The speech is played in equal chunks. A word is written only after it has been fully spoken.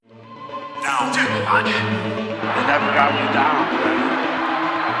much. They never got me down.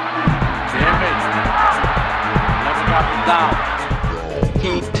 Damn it. Never got me down.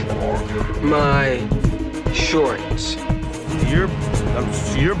 Heat my shorts.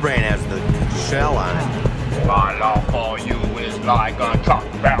 Your brain has the shell on it. My love for you is like a truck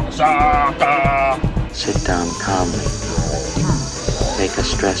bouncer. Sit down calmly. Take a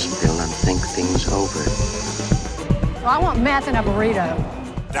stress pill and think things over. Well, I want meth and a burrito.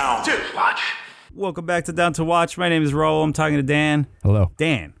 Down to watch. Welcome back to Down to Watch. My name is Raul. I'm talking to Dan. Hello.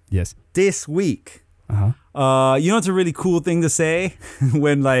 Dan. Yes. This week, you know what's a really cool thing to say?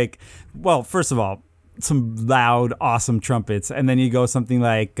 When first of all, some loud, awesome trumpets, and then you go something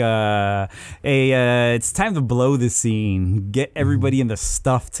like, it's time to blow the scene. Get everybody in the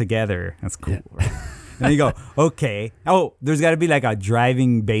stuff together. That's cool. Yeah. Right? And then you go, okay. Oh, there's got to be like a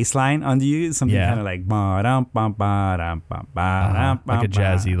driving bass line under you. Something kind of like, like a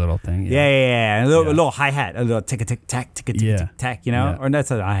jazzy little thing. Yeah. A little hi-hat, a little tick-a-tick-tack, tick-a-tick-tack, you know? Yeah. Or that's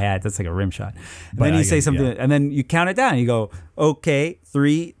a hi-hat. That's like a rim shot. And then you say something, and then you count it down. You go, okay,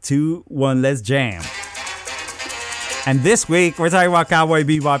 3, 2, 1, let's jam. And this week we're talking about Cowboy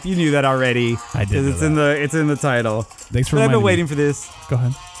Bebop. You knew that already. I did. It's in the title. Thanks for. But I've been waiting for this. Go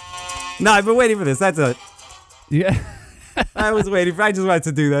ahead. No, I've been waiting for this. That's it. Yeah. I was waiting for. I just wanted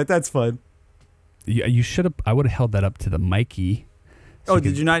to do that. That's fun. You should have. I would have held that up to the Mikey. So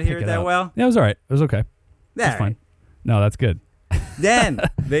did you not hear it that well? Yeah, it was all right. It was okay. That's fine. No, that's good. Then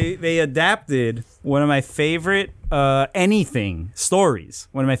they adapted one of my favorite stories.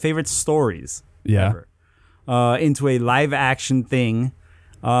 One of my favorite stories. Yeah. Ever. Into a live action thing,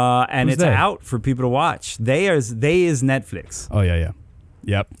 and Who's it's they? out for people to watch. They is Netflix. Oh yeah.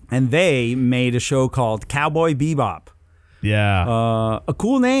 Yep. And they made a show called Cowboy Bebop. Yeah. A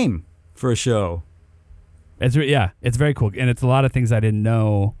cool name for a show. It's very cool, and it's a lot of things I didn't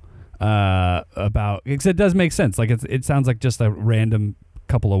know about. Because it does make sense. Like it sounds like just a random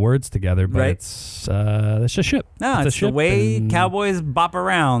couple of words together, but right. it's a ship. No, it's the way cowboys bop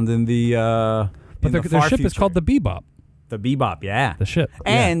around in the. But their ship future. is called the Bebop. The Bebop, yeah. The ship.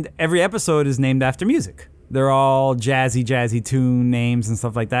 And every episode is named after music. They're all jazzy tune names and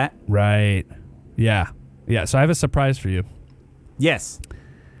stuff like that. Right. Yeah. Yeah. So I have a surprise for you. Yes.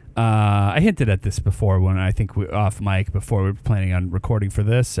 I hinted at this before when I think we off mic before we were planning on recording for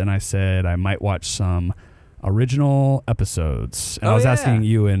this, and I said I might watch some original episodes. And I was asking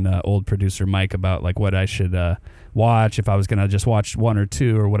you and old producer Mike about like what I should watch, if I was gonna just watch one or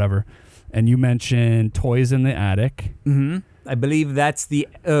two or whatever. And you mentioned Toys in the Attic. Mm-hmm. I believe that's the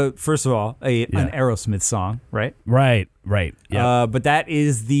first of all an Aerosmith song, right? Right. Yeah. But that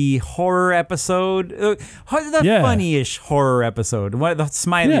is the horror episode, the funny-ish horror episode, the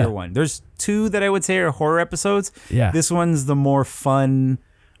smilier one. There's two that I would say are horror episodes. Yeah. This one's the more fun,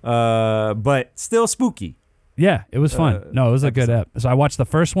 but still spooky. Yeah, it was fun. No, it was a good episode. So I watched the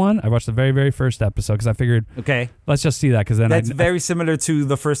first one. I watched the very, very first episode because I figured, let's just see that because then that's very similar to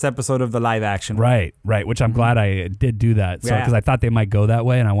the first episode of the live action. Right. Which I'm glad I did do that. So because I thought they might go that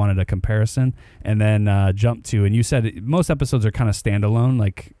way and I wanted a comparison, and then jump to. And you said most episodes are kind of standalone,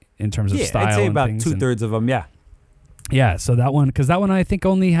 like in terms of style. I'd say and about things. 2/3 of them. Yeah. Yeah. So that one, because that one I think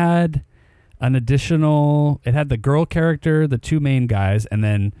only had an additional. It had the girl character, the two main guys, and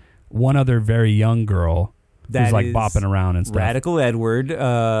then one other very young girl. Who's like bopping around and stuff. Radical Edward,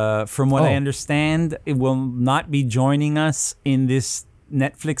 from what I understand, it will not be joining us in this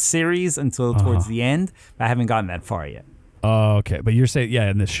Netflix series until towards the end. I haven't gotten that far yet. Oh, okay. But you're saying,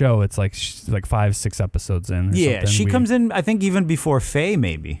 in the show, it's like 5-6 episodes in. Yeah, she comes in, I think, even before Faye,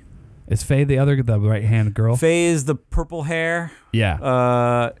 maybe. Is Faye the right-hand girl? Faye is the purple hair.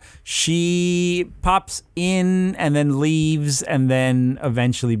 Yeah. She pops in and then leaves and then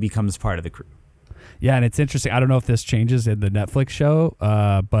eventually becomes part of the crew. Yeah, and it's interesting. I don't know if this changes in the Netflix show,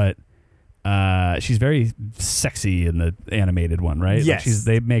 but she's very sexy in the animated one, right? Yes. Like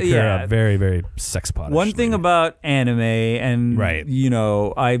they make her a very, very sex pot. One thing about anime, and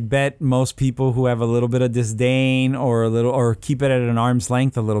I bet most people who have a little bit of disdain or keep it at an arm's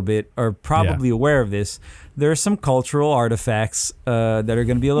length a little bit are probably aware of this. There are some cultural artifacts that are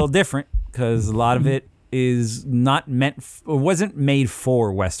going to be a little different because a lot of it is not wasn't made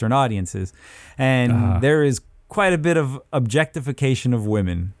for Western audiences, and there is quite a bit of objectification of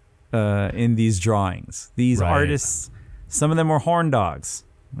women in these drawings. These artists, some of them are horn dogs.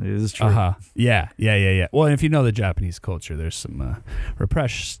 It is true. Yeah. Well, and if you know the Japanese culture, there's some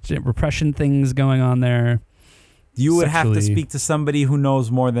repression things going on there. You would have to speak to somebody who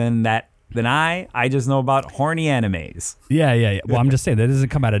knows more than that than I. I just know about horny animes. Yeah. Well, I'm just saying that doesn't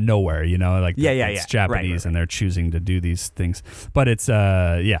come out of nowhere, like it's Japanese right. and they're choosing to do these things. But it's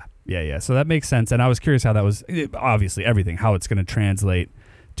Yeah. So that makes sense. And I was curious how that was, obviously everything, how it's going to translate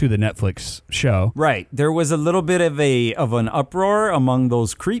to the Netflix show. Right. There was a little bit of an uproar among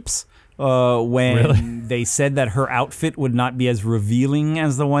those creeps when they said that her outfit would not be as revealing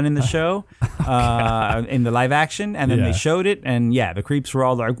as the one in the show, in the live action. And then they showed it. And the creeps were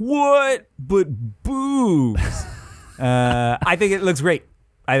all like, what? But boobs. I think it looks great.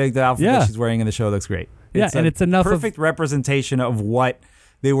 I think the outfit that she's wearing in the show looks great. It's enough perfect representation of what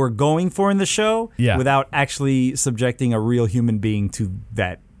they were going for in the show without actually subjecting a real human being to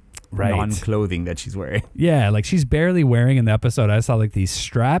that non-clothing that she's wearing. Yeah, like she's barely wearing in the episode. I saw like these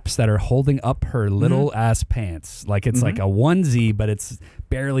straps that are holding up her little ass pants. Like it's like a onesie, but it's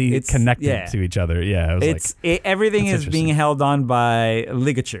barely connected to each other. Yeah, everything is being held on by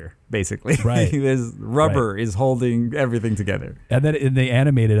ligature, basically. Right. There's rubber is holding everything together. And then in the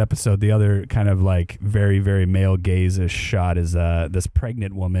animated episode, the other kind of like very, very male gaze-ish shot is this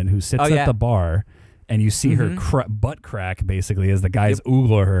pregnant woman who sits at the bar, and you see her butt crack basically as the guys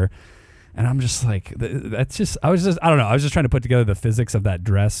oogle her. And I'm just like, I don't know. I was just trying to put together the physics of that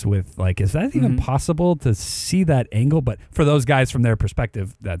dress with like, is that even possible to see that angle? But for those guys from their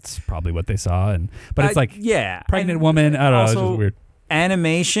perspective, that's probably what they saw. But it's like, pregnant woman. I don't know. It's just weird.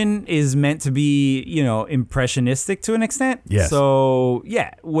 Animation is meant to be, impressionistic to an extent. Yes. So,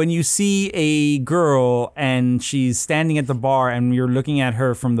 when you see a girl and she's standing at the bar and you're looking at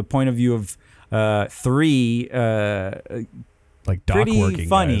her from the point of view of three like dock pretty working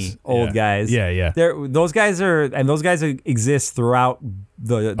funny guys. old guys. Yeah. Those guys exist throughout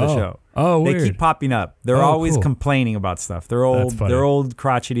the show. Oh, they weird. keep popping up. They're always complaining about stuff. They're old. They're old,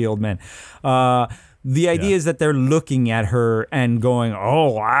 crotchety old men. The idea is that they're looking at her and going,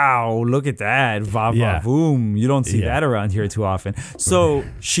 "Oh wow, look at that, va va voom." You don't see that around here too often. So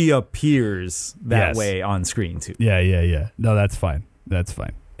she appears that way on screen too. Yeah. No, that's fine.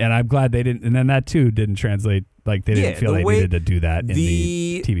 And I'm glad they didn't. And then that too didn't translate. Like they didn't feel they needed to do that in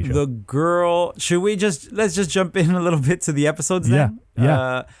the TV show. The girl. Let's just jump in a little bit to the episodes then.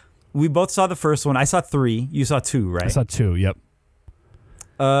 Yeah. We both saw the first one. I saw 3. You saw 2, right? I saw 2. Yep.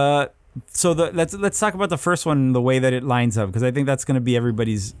 So let's talk about the first one, the way that it lines up, because I think that's going to be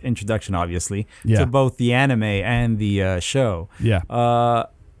everybody's introduction, obviously, to both the anime and the show. Yeah.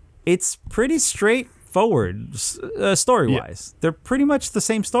 It's pretty straightforward story-wise. They're pretty much the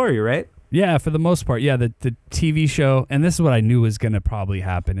same story, right? Yeah, for the most part. Yeah, the TV show, and this is what I knew was going to probably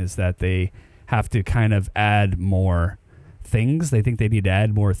happen, is that they have to kind of add more things. They think they need to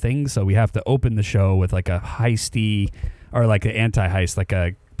add more things, so we have to open the show with like a heisty, or like an anti-heist, like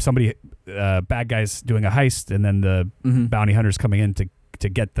bad guys doing a heist, and then the bounty hunters coming in to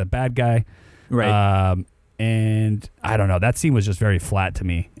get the bad guy. Right. And I don't know, that scene was just very flat to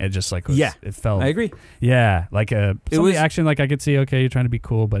me. It just like it felt. I agree. Yeah, like it was action. Like I could see, okay, you're trying to be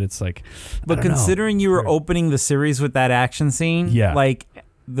cool, but it's like. But considering you were opening the series with that action scene, like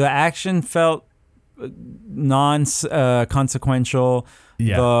the action felt non-consequential.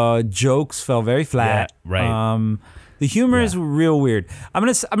 The jokes fell very flat. Yeah, right. The humor is real weird. I'm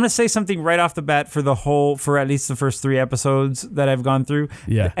gonna say something right off the bat for at least the first 3 episodes that I've gone through.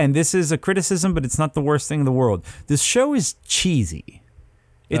 Yeah. And this is a criticism, but it's not the worst thing in the world. This show is cheesy.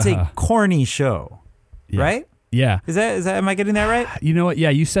 It's a corny show, right? Yeah. Is that? Am I getting that right? You know what?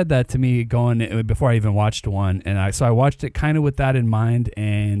 Yeah, you said that to me before I even watched one, and I watched it kind of with that in mind,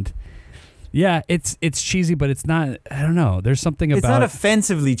 and. Yeah, it's cheesy, but it's not. I don't know. There's something about. It's not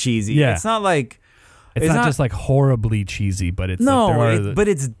offensively cheesy. Yeah. It's not like. It's not just like horribly cheesy, but it's but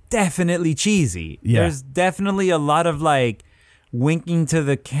it's definitely cheesy. Yeah. There's definitely a lot of like winking to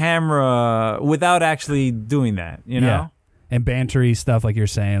the camera without actually doing that. You know. Yeah. And bantery stuff, like you're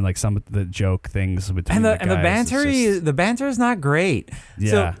saying, like some of the joke things between the guys. And the banter is not great.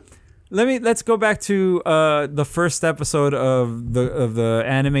 Yeah. So, let's go back to the first episode of the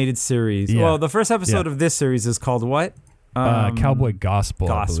animated series. Yeah. Well, the first episode of this series is called what? Cowboy Gospel,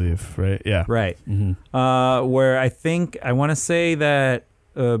 I believe, right? Yeah. Right. Mm-hmm. Where I want to say that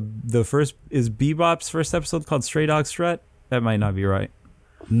the first is Bebop's first episode called Stray Dog Strut. That might not be right.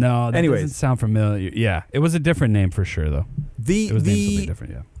 No, that doesn't sound familiar. Yeah, it was a different name for sure, though. It was named something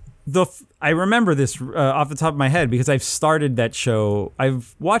different, yeah. I remember this off the top of my head because I've started that show.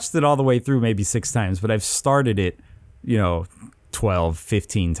 I've watched it all the way through maybe 6 times, but I've started it, 12,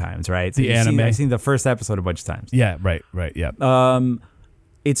 15 times, right? So I've seen the first episode a bunch of times. Yeah, right, yeah.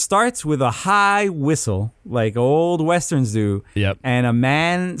 It starts with a high whistle, like old Westerns do, and a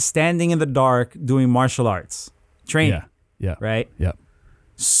man standing in the dark doing martial arts training. Yeah. Right? Yeah.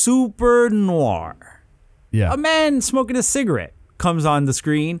 Super noir. Yeah. A man smoking a cigarette comes on the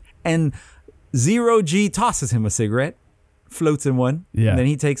screen, and Zero G tosses him a cigarette floats in one, Yeah. and then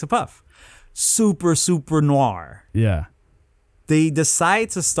he takes a puff. Super, super noir. Yeah. They decide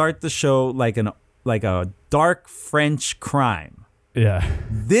to start the show like a dark French crime. Yeah.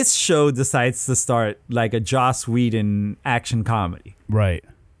 This show decides to start like a Joss Whedon action comedy. Right.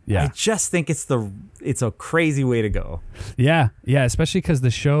 Yeah. I just think it's a crazy way to go. Yeah. Yeah. Especially because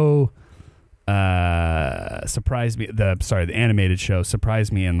the show surprised me. The animated show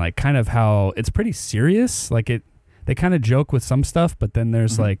surprised me in like kind of how it's pretty serious. Like they kind of joke with some stuff, but then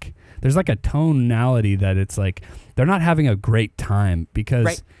there's like a tonality that it's like they're not having a great time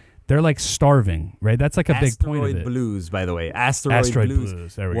because they're like starving, right? That's like a big point of it. Asteroid Blues, by the way. Asteroid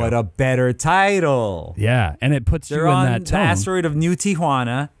Blues. There we go. What a better title. Yeah, and it puts They're you in on that the tone. asteroid of New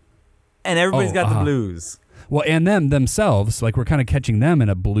Tijuana, and everybody's got the blues. Well, and themselves, like we're kind of catching them in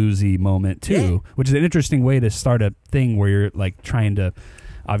a bluesy moment too, which is an interesting way to start a thing where you're like trying to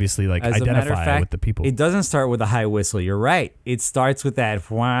obviously like As a matter of identify fact, with the people. It doesn't start with a high whistle. You're right. It starts with that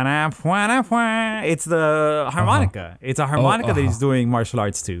wah-na, wah-na, wah. It's the harmonica. It's a harmonica that he's doing martial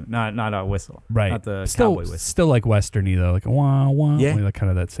arts to, not a whistle. Right. Not the still, cowboy whistle. Still like Westerny though, like a wah wah. Yeah. Like kind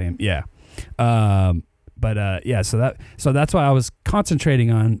of that same. Yeah. So that's why I was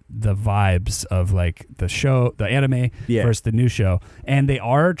concentrating on the vibes of like the show, the anime versus the new show, and they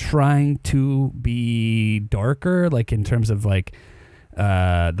are trying to be darker, like in terms of like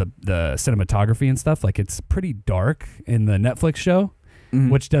the cinematography and stuff. Like it's pretty dark in the Netflix show,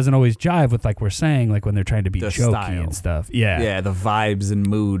 which doesn't always jive with like we're saying, like when they're trying to be The jokey style. and stuff. Yeah, Yeah, the vibes and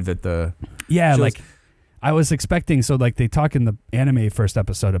mood that the yeah, shows- like. I was expecting, so like they talk in the anime first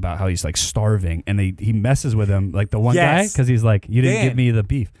episode about how he's like starving, and he messes with him, like the one guy, because he's like, you didn't give me the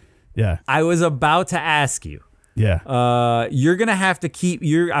beef. Yeah. I was about to ask you. Yeah. You're gonna have to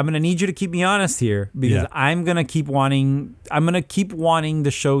I'm gonna need you to keep me honest here because I'm gonna keep wanting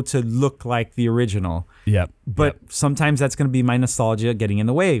the show to look like the original. Yep. But sometimes that's gonna be my nostalgia getting in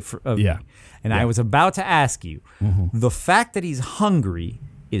the way of me. And I was about to ask you, the fact that he's hungry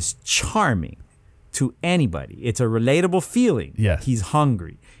is charming to anybody. It's a relatable feeling. Yes. He's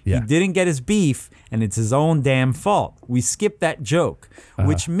hungry. Yeah. He didn't get his beef, and it's his own damn fault. We skip that joke,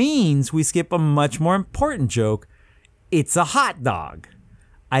 which means we skip a much more important joke. It's a hot dog.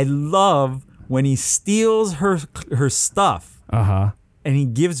 I love when he steals her stuff, and he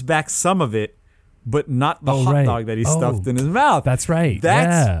gives back some of it, but not the hot dog that he stuffed in his mouth. That's right.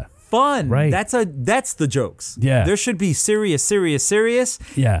 That's fun. Right. That's the jokes. Yeah. There should be serious.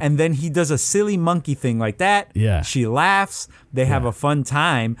 Yeah. And then he does a silly monkey thing like that. Yeah. She laughs. They have a fun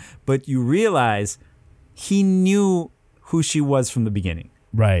time. But you realize he knew who she was from the beginning.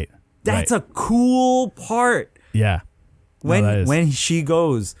 Right. That's a cool part. Yeah. When she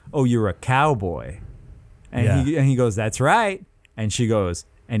goes, "Oh, you're a cowboy," and he goes, "That's right," and she goes,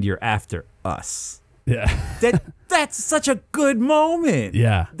 "And you're after us." Yeah. That's such a good moment.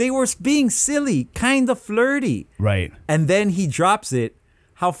 Yeah. They were being silly, kind of flirty. Right. And then he drops it.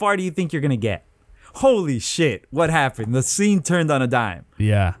 How far do you think you're going to get? Holy shit. What happened? The scene turned on a dime.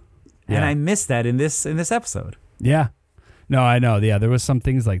 Yeah. And I missed that in this episode. Yeah. No, I know. Yeah, there was some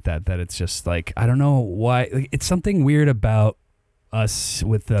things like that it's just like, I don't know why. Like, it's something weird about us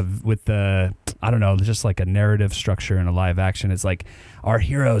with the I don't know, just like a narrative structure in a live action. It's like our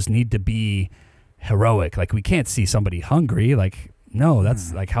heroes need to be heroic. Like we can't see somebody hungry. Like, no,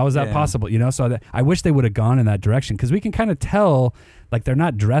 that's like, how is that possible? You know, so I wish they would have gone in that direction, because we can kind of tell, like, they're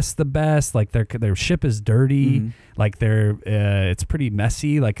not dressed the best. Like their ship is dirty. Like it's pretty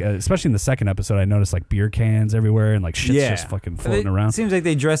messy. Like especially in the second episode, I noticed like beer cans everywhere and like shit's just fucking floating around. It seems like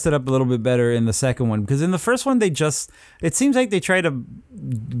they dressed it up a little bit better in the second one, because in the first one it seems like they try to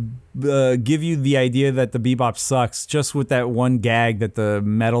give you the idea that the Bebop sucks just with that one gag that the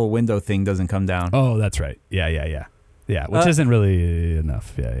metal window thing doesn't come down. Oh, that's right. Yeah, which isn't really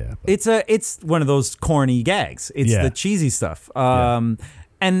enough. Yeah. It's one of those corny gags. It's the cheesy stuff.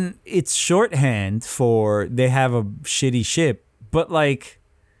 And it's shorthand for they have a shitty ship, but like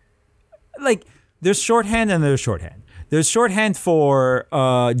there's shorthand and there's shorthand. There's shorthand for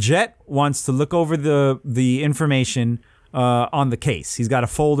Jet wants to look over the information on the case. He's got a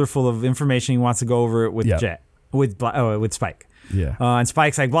folder full of information. He wants to go over it with Jet with Spike. Yeah. And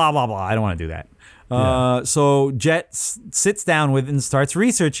Spike's like, blah blah blah. I don't want to do that. So Jet sits down with it and starts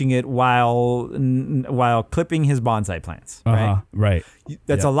researching it while clipping his bonsai plants. Right. Right.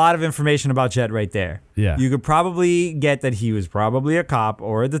 That's a lot of information about Jet right there. Yeah. You could probably get that he was probably a cop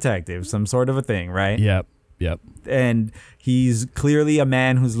or a detective, some sort of a thing, right? Yep. And he's clearly a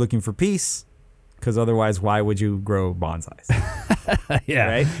man who's looking for peace, because otherwise, why would you grow bonsais? Yeah.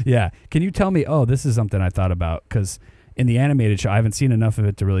 Right? Yeah. Can you tell me? Oh, this is something I thought about, because in the animated show, I haven't seen enough of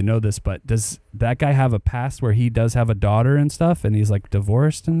it to really know this, but does that guy have a past where he does have a daughter and stuff, and he's like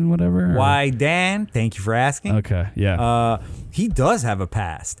divorced and whatever? Why, Dan? Thank you for asking. Okay, yeah. He does have a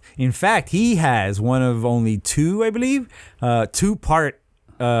past. In fact, he has one of only two, I believe, 2-part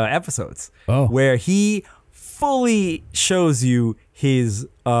episodes where he fully shows you his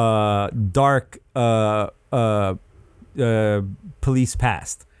dark police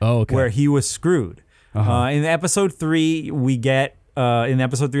past. Oh, okay. Where he was screwed. In episode 3, we get in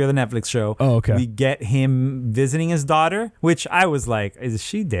episode 3 of the Netflix show. Oh, okay. We get him visiting his daughter, which I was like, "Is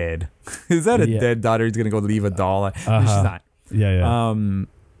she dead? Is that a dead daughter? He's gonna go leave a doll? She's not." Yeah.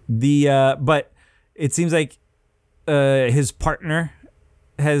 But it seems like his partner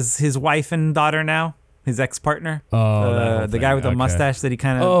has his wife and daughter now. His ex-partner, the guy with the mustache that he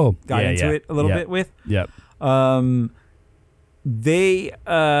kind of got into it a little bit with. Yep. They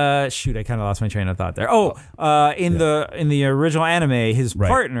shoot, I kind of lost my train of thought there. In the original anime, his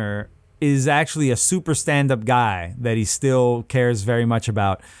partner is actually a super stand-up guy that he still cares very much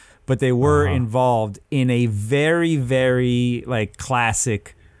about, but they were involved in a very, very like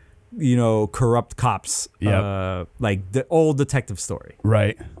classic, corrupt cops, like the old detective story.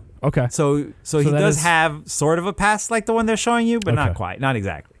 Right. Okay. So he does have sort of a past like the one they're showing you, but not quite, not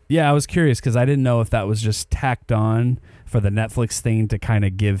exactly. Yeah, I was curious because I didn't know if that was just tacked on for the Netflix thing to kind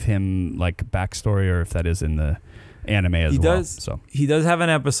of give him like backstory, or if that is in the anime as well. He does have an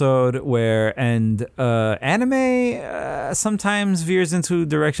episode where, anime sometimes veers into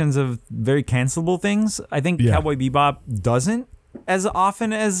directions of very cancelable things. I think Cowboy Bebop doesn't as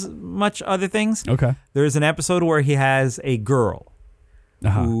often as much other things. Okay. There's an episode where he has a girl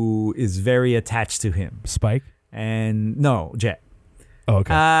who is very attached to him. Spike? And no, Jet. Oh,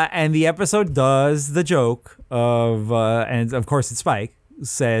 okay. And the episode does the joke of, and of course it's Spike,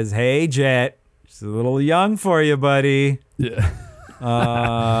 says, "Hey, Jet, she's a little young for you, buddy." Yeah.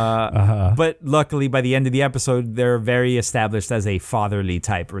 But luckily, by the end of the episode, they're very established as a fatherly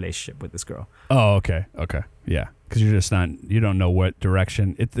type relationship with this girl. Oh, okay. Okay. Yeah. Because you're just not, you don't know what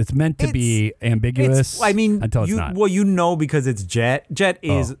direction. It's meant to be ambiguous. Until it's not. Well, because it's Jet. Jet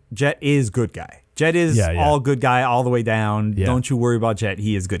is good guy. Jet is all good guy all the way down. Yeah. Don't you worry about Jet.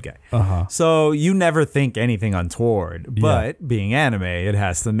 He is good guy. So you never think anything untoward. But being anime, it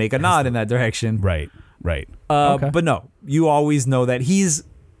has to make a nod in that direction. Right. Okay. But no, you always know that he's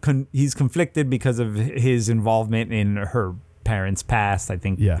conflicted because of his involvement in her parents' past. I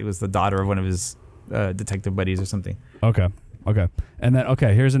think it was the daughter of one of his detective buddies or something. Okay. And then,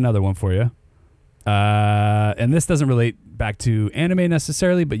 here's another one for you. And this doesn't relate back to anime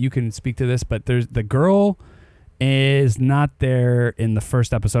necessarily, but you can speak to this. But there's the girl is not there in the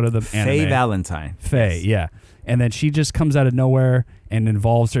first episode of the anime. Faye Valentine. Yeah. And then she just comes out of nowhere and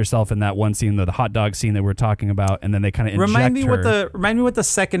involves herself in that one scene, the hot dog scene that we're talking about, and then they kind of inject her. Remind me what the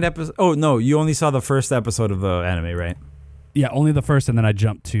second episode. Oh no, you only saw the first episode of the anime, right? Yeah, only the first, and then I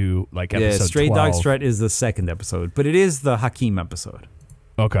jumped to like episode Stray 12. Dog Strut is the second episode, but it is the Hakim episode.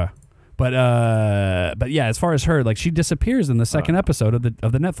 Okay. But yeah, as far as her, like she disappears in the second episode of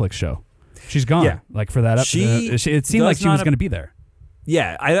the Netflix show. She's gone. Yeah. Like for that episode. It seemed like she was going to be there.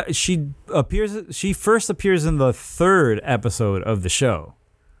 Yeah, she first appears in the third episode of the show.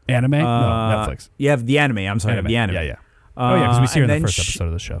 Anime? No, Netflix. Yeah, the anime. I'm sorry, the anime. Yeah. Because we see her in the first episode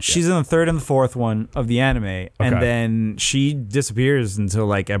of the show. She's in the third and the fourth one of the anime, and then she disappears until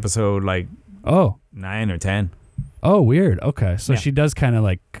like episode 9 or 10. Oh, weird. Okay, so she does kind of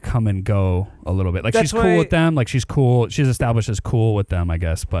like come and go a little bit. Like she's cool with them. Like she's cool. She's established as cool with them, I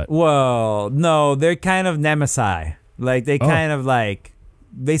guess. But no, they're kind of nemesis. Like they kind of like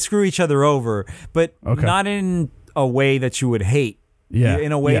they screw each other over, but not in a way that you would hate. Yeah,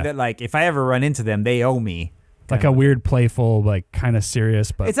 in a way that like if I ever run into them, they owe me. Like a weird, playful, like kind of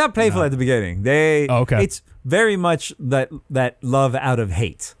serious, but it's not playful at the beginning. It's very much that love out of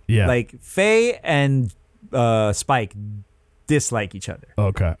hate. Yeah, like Faye and Spike dislike each other.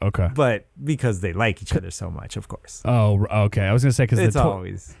 Okay. But because they like each other so much, of course. Oh, okay. I was gonna say because it's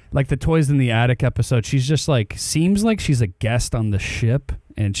always like the Toys in the Attic episode. She's just like seems like she's a guest on the ship,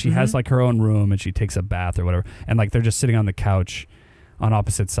 and she has like her own room, and she takes a bath or whatever, and like they're just sitting on the couch on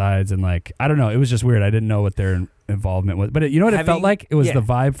opposite sides, and like I don't know, it was just weird. I didn't know what their involvement was, but you know what it felt like? It was the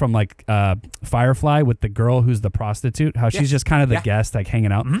vibe from like Firefly with the girl who's the prostitute. How she's just kind of the guest, like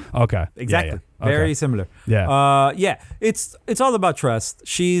hanging out. Okay, exactly. Very similar. Yeah. It's all about trust.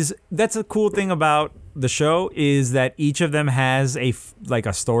 That's a cool thing about the show is that each of them has a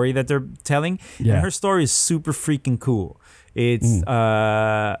story that they're telling, and her story is super freaking cool. It's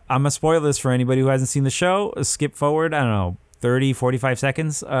I'm gonna spoil this for anybody who hasn't seen the show. Skip forward, I don't know, 30, 45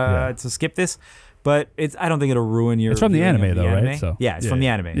 seconds to skip this. but I don't think it'll ruin your. It's from the viewing of anime, though, anime. right? So yeah, it's from the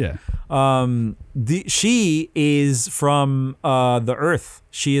anime. Yeah. She is from the Earth.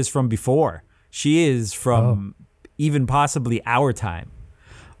 She is from before. She is from even possibly our time.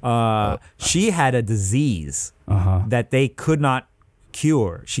 She had a disease that they could not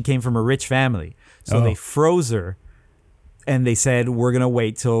cure. She came from a rich family, so they froze her, and they said, "We're gonna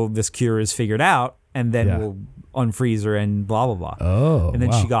wait till this cure is figured out, and then we'll unfreeze her and blah blah blah." And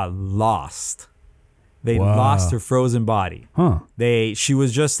then she got lost. They lost her frozen body. She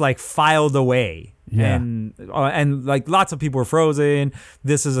was just like filed away. Yeah. And like lots of people were frozen.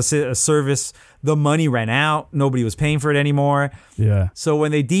 This is a service. The money ran out. Nobody was paying for it anymore. Yeah. So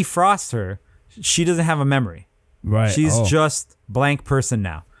when they defrost her, she doesn't have a memory. Right. She's just blank person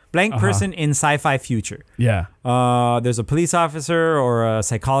now. Blank person in sci-fi future. Yeah. There's a police officer or a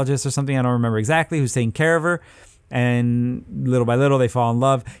psychologist or something, I don't remember exactly, who's taking care of her. And little by little, they fall in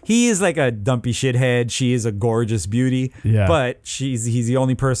love. He is like a dumpy shithead. She is a gorgeous beauty. Yeah. But he's the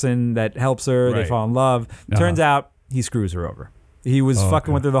only person that helps her. Right. They fall in love. Turns out he screws her over. He was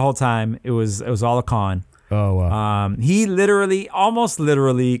fucking with her the whole time. It was all a con. Oh, wow. He almost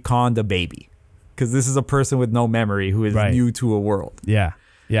literally conned a baby. Because this is a person with no memory who is new to a world. Yeah.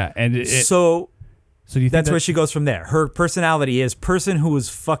 Yeah. And so do you think that's where she goes from there. Her personality is person who was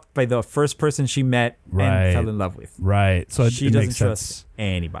fucked by the first person she met and fell in love with. Right. So she doesn't trust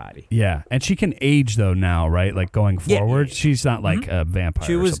anybody. Yeah. And she can age though now, right? Like going forward. Yeah. She's not like a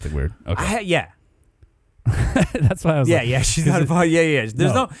vampire or something weird. Okay. Yeah. That's why I was like, yeah, she's not about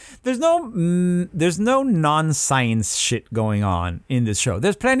There's no non-science shit going on in this show.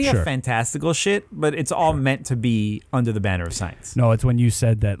 There's plenty of fantastical shit, but it's all meant to be under the banner of science. No, it's when you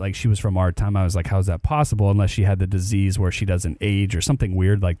said that like she was from our time, I was like, how's that possible unless she had the disease where she doesn't age or something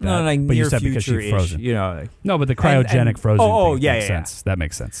weird like that? No, like but near you said because she's frozen. You know, like, no, but the cryogenic frozen thing makes sense. Yeah. That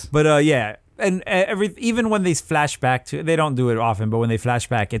makes sense. But and even when they flash back to, they don't do it often, but when they flash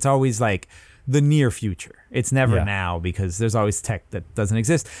back, it's always like the near future. It's never now because there's always tech that doesn't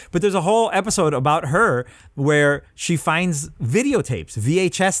exist. But there's a whole episode about her where she finds videotapes,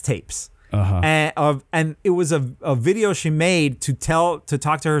 VHS tapes. And it was a video she made to talk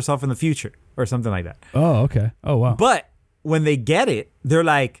to herself in the future or something like that. Oh, okay. Oh, wow. But when they get it, they're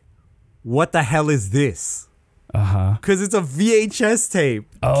like, what the hell is this? Because it's a VHS tape.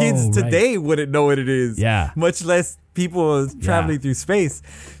 Oh, Kids today wouldn't know what it is. Yeah. Much less people traveling through space.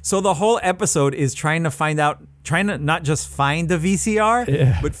 So the whole episode is trying to not just find a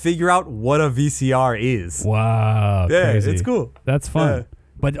VCR, but figure out what a VCR is. Wow. Yeah, crazy. it's cool. That's fun. Yeah.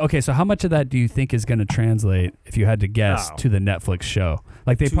 But okay, so how much of that do you think is going to translate, if you had to guess, to the Netflix show?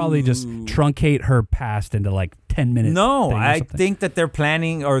 Like they probably just truncate her past into like 10 minutes. No, I think that they're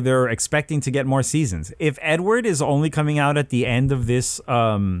planning or they're expecting to get more seasons. If Edward is only coming out at the end of this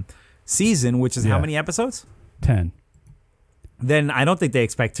season, which is how many episodes? 10. Then I don't think they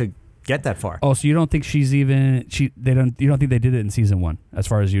expect to get that far. Oh, so you don't think you don't think they did it in season 1, as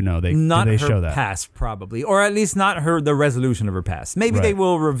far as you know? Not they her show that? past, probably, or at least not the resolution of her past. Maybe they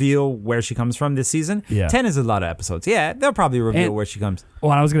will reveal where she comes from this season. 10 is a lot of episodes. Yeah, they'll probably reveal where she comes.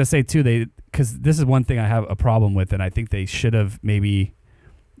 Well, I was gonna say too, because this is one thing I have a problem with, and I think they should have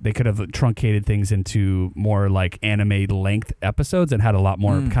they could have truncated things into more like anime length episodes and had a lot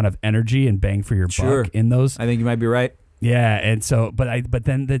more kind of energy and bang for your buck in those. I think you might be right. Yeah, and so, but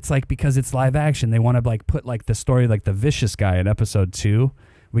then it's like, because it's live action, they want to like put like the story, like the vicious guy in episode 2.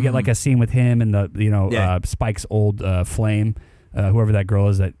 We get like a scene with him and the Spike's old flame, whoever that girl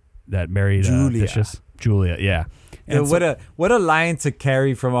is that married Vicious. Julia, yeah. And what a line to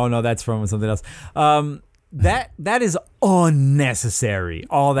carry from. Oh no, that's from something else. That is unnecessary.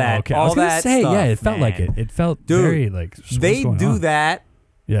 All that. Okay. I was gonna say, stuff, yeah, it felt like it. It felt very like. They do that.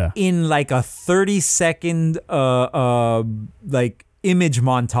 Yeah. In like a 30-second like image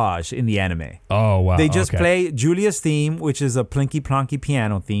montage in the anime. Oh wow. They just play Julia's theme, which is a plinky plonky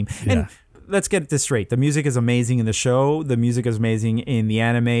piano theme. And let's get this straight. The music is amazing in the show. The music is amazing in the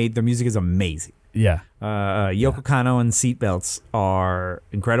anime. The music is amazing. Yeah. Yoko Kanno and Seatbelts are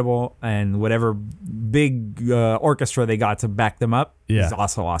incredible, and whatever big orchestra they got to back them up is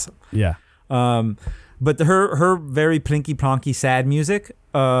also awesome. Yeah. But her very plinky plonky sad music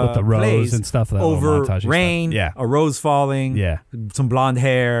with the rose plays and stuff, that over rain, a rose falling, some blonde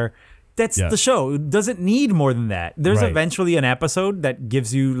hair. That's the show. It doesn't need more than that. There's eventually an episode that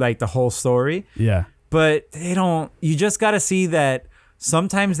gives you like the whole story. Yeah. But they don't. You just got to see that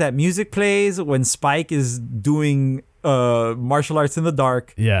sometimes that music plays when Spike is doing martial arts in the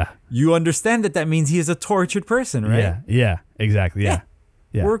dark. Yeah. You understand that means he is a tortured person, right? Yeah. Yeah. Exactly. Yeah.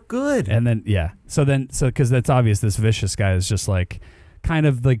 We're good. And then, because that's obvious. This vicious guy is just like kind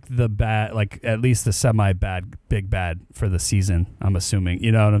of like the bad, like at least the semi bad, big bad for the season. I'm assuming.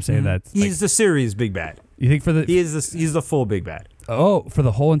 You know what I'm saying? That he's the series big bad. You think for the he's the full big bad. Oh, for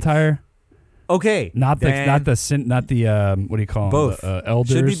the whole entire. Okay, not the what do you call both? Them?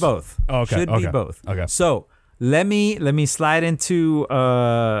 Elders should be both. Oh, okay, should be both. Okay. So let me slide into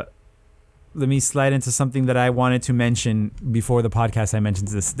something that I wanted to mention before the podcast. I mentioned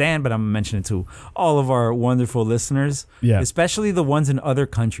to Dan, but I'm gonna mention it to all of our wonderful listeners, especially the ones in other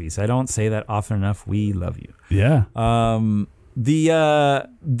countries. I don't say that often enough. We love you. Yeah.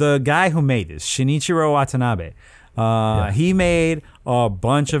 The guy who made this, Shinichiro Watanabe. He made a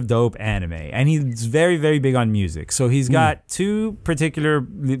bunch of dope anime, and he's very, very big on music. So he's got two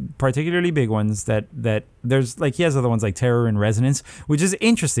particularly big ones that there's like he has other ones like Terror in Resonance, which is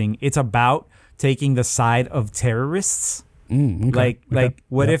interesting. It's about taking the side of terrorists. Like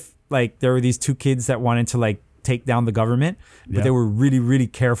what if like there were these two kids that wanted to like take down the government, but they were really, really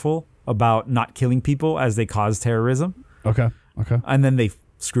careful about not killing people as they cause terrorism. Okay. And then they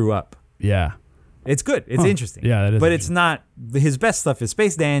screw up. Yeah. It's good. It's interesting. Yeah, that is. But it's not his best stuff. Is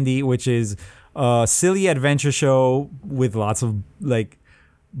Space Dandy, which is a silly adventure show with lots of like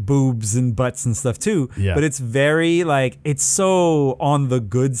boobs and butts and stuff too. Yeah. But it's very like it's so on the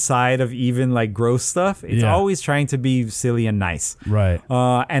good side of even like gross stuff. It's always trying to be silly and nice. Right.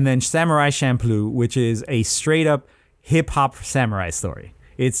 And then Samurai Champloo, which is a straight up hip hop samurai story.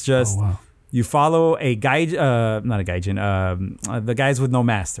 It's just. Oh, wow. You follow a guy, not a gaijin, the guys with no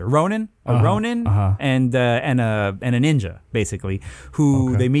master, Ronin, Ronin, and a ninja, basically,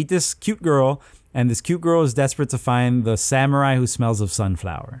 who they meet this cute girl, and this cute girl is desperate to find the samurai who smells of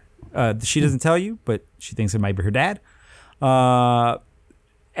sunflower. She doesn't tell you, but she thinks it might be her dad. And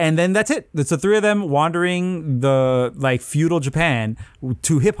then that's it. It's the three of them wandering the like feudal Japan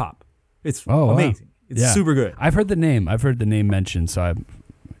to hip hop. It's amazing. Wow. It's super good. I've heard the name. mentioned, so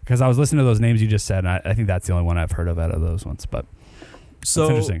because I was listening to those names you just said, and I think that's the only one I've heard of out of those ones. But so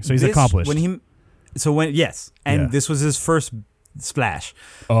that's interesting. So he's accomplished. This was his first splash,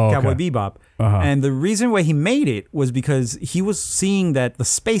 Cowboy Bebop. And the reason why he made it was because he was seeing that the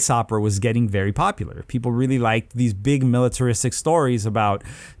space opera was getting very popular. People really liked these big militaristic stories about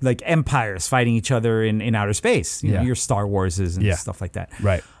like empires fighting each other in outer space. You know, your Star Warses and stuff like that.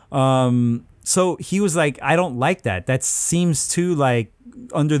 Right. So he was like, I don't like that. That seems too like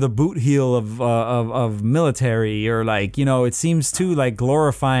under the boot heel of military, or like, you know, it seems too like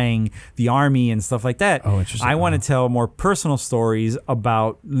glorifying the army and stuff like that. Oh, interesting. I want to tell more personal stories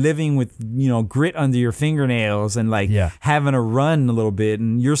about living with, you know, grit under your fingernails and like having a run a little bit.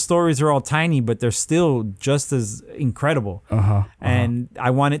 And your stories are all tiny, but they're still just as incredible. And I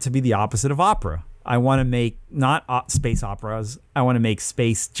want it to be the opposite of opera. I want to make not space operas. I want to make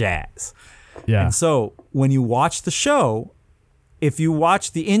space jazz. Yeah. And so when you watch the show, if you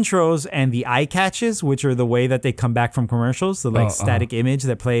watch the intros and the eye catches, which are the way that they come back from commercials, the like static image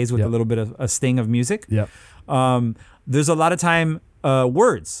that plays with a little bit of a sting of music. There's a lot of time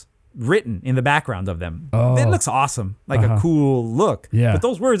words written in the background of them. It looks awesome, like a cool look. But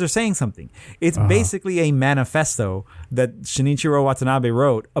those words are saying something. It's basically a manifesto that Shinichiro Watanabe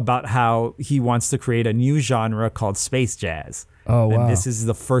wrote about how he wants to create a new genre called space jazz. And this is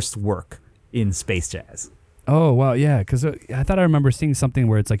the first work in space jazz. Oh, wow, yeah, because I thought I remember seeing something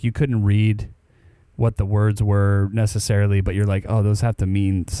where it's like you couldn't read what the words were necessarily, but you're like, oh, those have to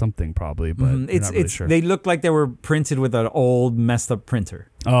mean something probably, but you're not really sure. They look like they were printed with an old messed up printer.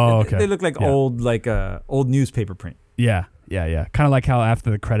 Oh, okay. They look like old newspaper print. Yeah. Kind of like how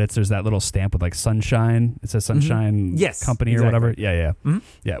after the credits, there's that little stamp with like Sunshine. It says Sunshine Company or whatever. Yeah.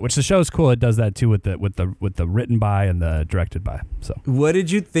 Yeah. Which the show is cool. It does that too with the written by and the directed by. So what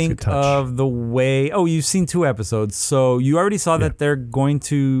did you think of the way? Oh, you've seen 2 episodes, so you already saw that they're going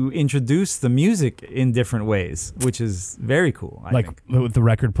to introduce the music in different ways, which is very cool. I think. With the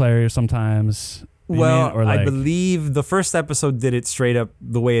record player sometimes. Well, I believe the first episode did it straight up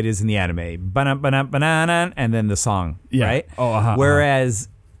the way it is in the anime, banana, and then the song, right? Whereas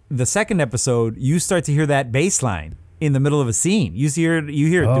the second episode, you start to hear that bass line in the middle of a scene. You hear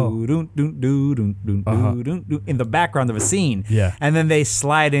do do do do do do in the background of a scene, and then they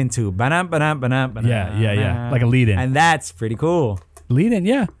slide into banana, like a lead-in, and that's pretty cool. Lead-in,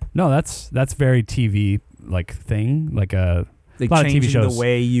 yeah. No, that's very TV like thing, like a. Like a lot of TV shows. The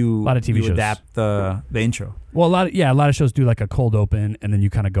way you shows adapt the intro. Well, a lot of shows do like a cold open and then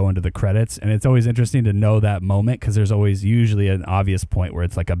you kind of go into the credits, and it's always interesting to know that moment because there's always usually an obvious point where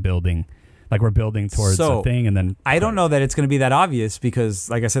it's like a building Like we're building towards a thing, and then I don't know that it's going to be that obvious because,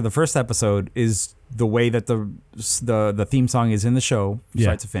 like I said, the first episode is the way that the theme song is in the show,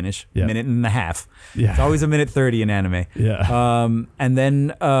 start to finish, minute and a half. Yeah. It's always a minute 30 in anime. Yeah. And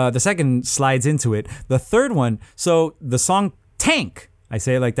then the second slides into it. The third one, so the song Tank, I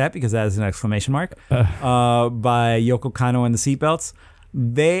say it like that because that is an exclamation mark, by Yoko Kanno and the Seatbelts.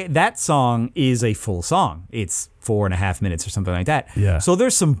 That song is a full song. It's 4.5 minutes or something like that. Yeah. So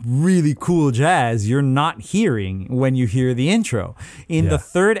there's some really cool jazz you're not hearing when you hear the intro. In the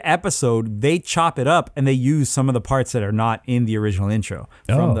third episode, they chop it up and they use some of the parts that are not in the original intro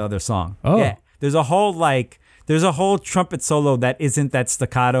from the other song. Oh. Yeah. There's a whole trumpet solo that isn't that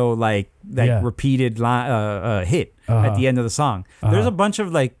staccato repeated hit at the end of the song. There's a bunch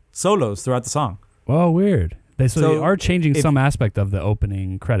of like solos throughout the song. Oh, weird. They are changing some aspect of the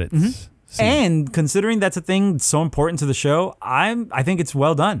opening credits. Mm-hmm. And considering that's a thing so important to the show, I think it's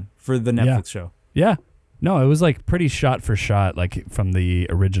well done for the Netflix show. Yeah. No, it was like pretty shot for shot, like from the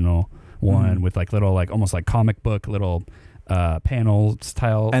original one with like little, like almost like comic book little panel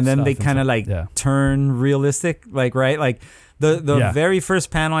style. And then they kind of turn realistic, like, right? Like the very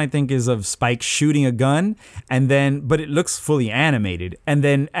first panel I think is of Spike shooting a gun, but it looks fully animated. And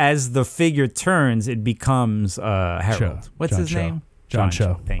then as the figure turns, it becomes Harold. What's his name? John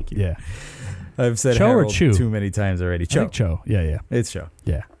Cho. Thank you. Yeah. I've said Cho Harold or Chu? too many times already. Cho. I think Cho. Yeah. It's Cho.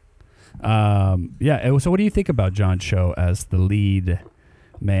 Yeah. So what do you think about John Cho as the lead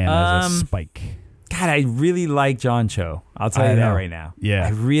man as a Spike? God, I really like John Cho. I'll tell you that right now. Yeah.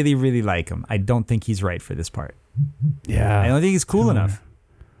 I really, really like him. I don't think he's right for this part. Yeah. I don't think he's cool enough.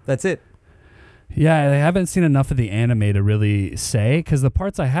 That's it. Yeah, I haven't seen enough of the anime to really say, because the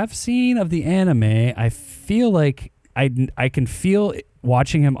parts I have seen of the anime, I feel like I can feel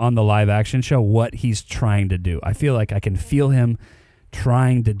watching him on the live action show what he's trying to do. I feel like I can feel him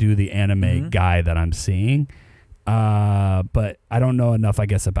trying to do the anime guy that I'm seeing. But I don't know enough, I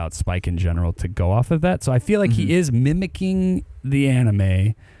guess, about Spike in general to go off of that. So I feel like he is mimicking the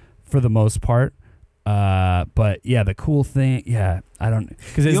anime for the most part. But yeah, the cool thing, I don't,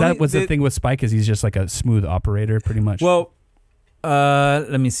 because the thing with Spike is he's just like a smooth operator pretty much. Well,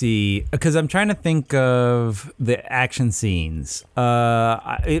 let me see, because I'm trying to think of the action scenes.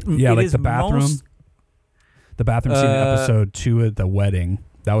 Like the bathroom. The bathroom scene in episode 2 at the wedding.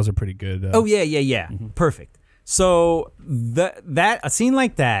 That was a pretty good. Perfect. So a scene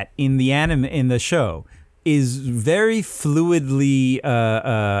like that in the anime in the show is very fluidly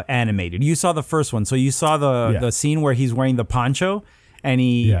animated. You saw the first one, so you saw the scene where he's wearing the poncho and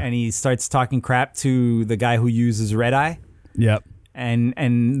he starts talking crap to the guy who uses red eye. Yep. And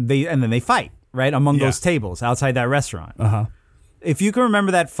then they fight right among those tables outside that restaurant. If you can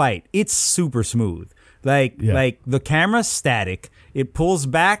remember that fight, it's super smooth. Like the camera's static. It pulls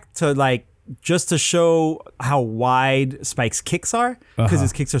back to just to show how wide Spike's kicks are, because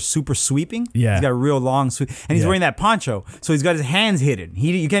his kicks are super sweeping. Yeah. He's got a real long sweep. And he's wearing that poncho, so he's got his hands hidden.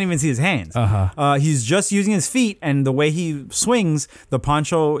 You can't even see his hands. He's just using his feet, and the way he swings, the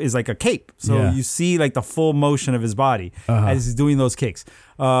poncho is like a cape. So you see like the full motion of his body as he's doing those kicks.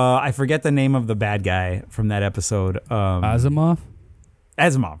 I forget the name of the bad guy from that episode. Asimov,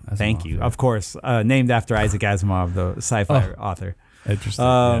 thank you. Yeah. Of course, named after Isaac Asimov, the sci-fi author.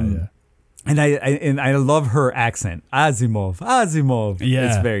 Interesting. And I love her accent. Asimov. Yeah.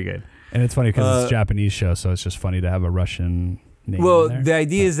 It's very good. And it's funny because it's a Japanese show, so it's just funny to have a Russian name. Well, in there. the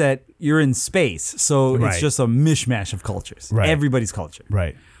idea is that you're in space, so Right. it's just a mishmash of cultures. Right. Everybody's culture.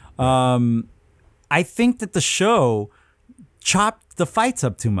 Right. I think that the show chopped the fights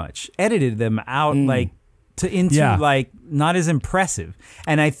up too much, edited them out into not as impressive.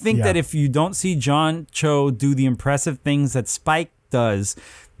 And I think that if you don't see John Cho do the impressive things that Spike does,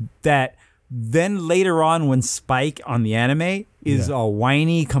 that then later on when Spike on the anime is a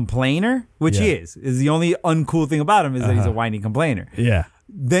whiny complainer, which he is the only uncool thing about him is that he's a whiny complainer. Yeah.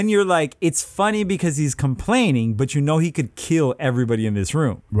 Then you're like, it's funny because he's complaining, but you know he could kill everybody in this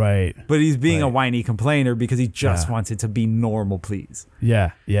room. Right. But he's being a whiny complainer because he just wants it to be normal, please.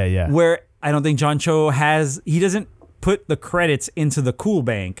 Yeah. Where I don't think John Cho he doesn't put the credits into the cool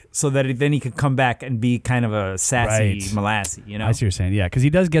bank so that then he could come back and be kind of a sassy Molassy, you know? I see what you're saying. Yeah, because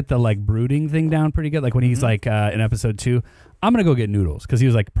he does get the brooding thing down pretty good. Like when he's like in episode 2, I'm going to go get noodles, because he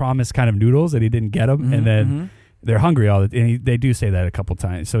was like promised kind of noodles and he didn't get them. And then they're hungry and they do say that a couple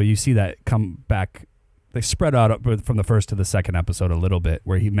times. So you see that come back. They spread out from the first to the second episode a little bit,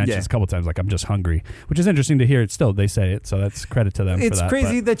 where he mentions a couple times, like, I'm just hungry, which is interesting to hear. Still, they say it. So that's credit to them for that. It's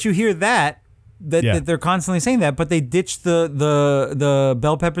crazy that you hear that they're constantly saying that, but they ditched the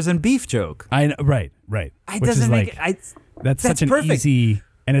bell peppers and beef joke. I know, right. It doesn't make it. That's such an perfect. easy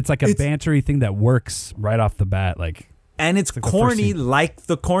And it's like a bantery thing that works right off the bat. And it's like corny, like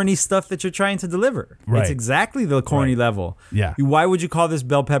the corny stuff that you're trying to deliver. Right. It's exactly the corny level. Yeah. Why would you call this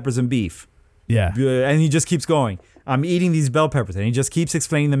bell peppers and beef? Yeah. And he just keeps going. I'm eating these bell peppers. And he just keeps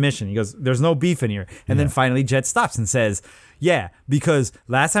explaining the mission. He goes, there's no beef in here. And then finally Jet stops and says, yeah, because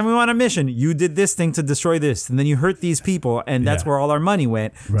last time we went on a mission, you did this thing to destroy this. And then you hurt these people. And that's where all our money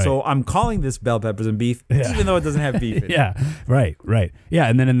went. Right. So I'm calling this bell peppers and beef, even though it doesn't have beef in it. Yeah. Right. Yeah.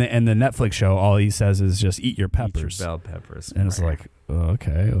 And then in the Netflix show, all he says is just eat your peppers. Eat your bell peppers. And it's like,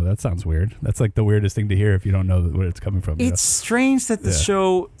 okay, well, that sounds weird. That's like the weirdest thing to hear if you don't know where it's coming from. It's strange that the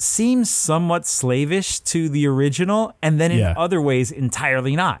show seems somewhat slavish to the original, and then in other ways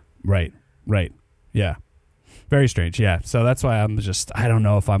entirely not. Right. Yeah. Very strange. Yeah. So that's why I don't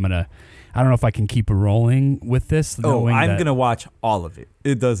know if I can keep rolling with this. I'm going to watch all of it.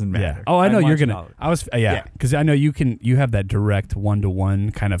 It doesn't matter. Yeah. Oh, I know you're going to. Because I know you have that direct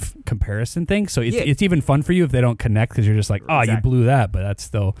 1-to-1 kind of comparison thing. So it's even fun for you if they don't connect because you're just like, you blew that, but that's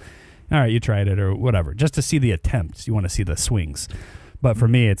still, all right, you tried it or whatever. Just to see the attempts. You want to see the swings. But for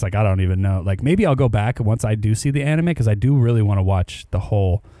me, it's like, I don't even know. Like maybe I'll go back once I do see the anime because I do really want to watch the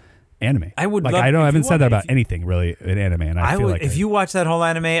whole anime. I would. Like I haven't said that about anything really in anime, and I feel like if you watch that whole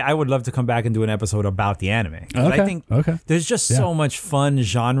anime, I would love to come back and do an episode about the anime. Okay. I think there's just so much fun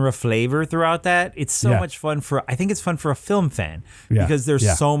genre flavor throughout that. It's so much fun I think it's fun for a film fan because there's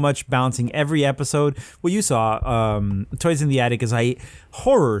so much bouncing every episode. Well, you saw Toys in the Attic is a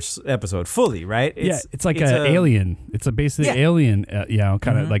horror episode fully, right? It's like an Alien. It's a basically Alien,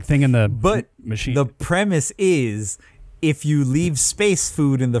 kind of like thing in the machine. The premise is, if you leave space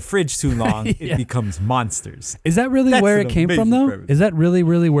food in the fridge too long, it becomes monsters. Is that really where it came from, though? Premise. Is that really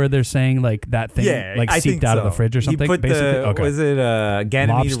where they're saying like that thing seeped out of the fridge or something? He put was it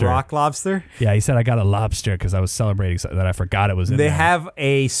Ganymede rock lobster? Yeah, he said I got a lobster because I was celebrating that I forgot it was in there. They have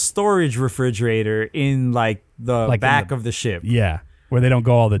a storage refrigerator in like the back of the ship. Yeah, where they don't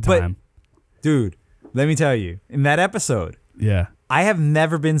go all the time. But, dude, let me tell you, in that episode, I have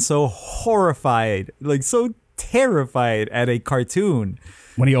never been so horrified, like so terrified at a cartoon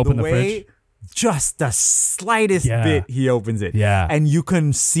when he opened the fridge. Just the slightest bit he opens it, and you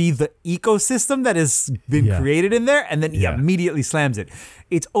can see the ecosystem that has been created in there, and then he immediately slams it.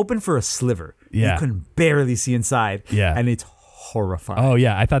 It's open for a sliver. You can barely see inside, and it's horrifying. Oh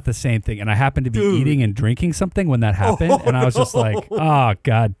yeah, I thought the same thing, and I happened to be eating and drinking something when that happened, and I was just like, oh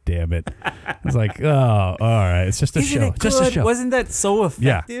god damn it. I was like, oh, all right, it's just a show. Just a show. Wasn't that so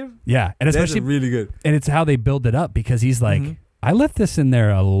effective? Yeah, and especially really good. And it's how they build it up because he's like, I left this in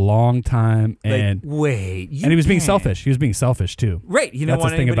there a long time, and wait, and he was being selfish. He was being selfish too. Right, he didn't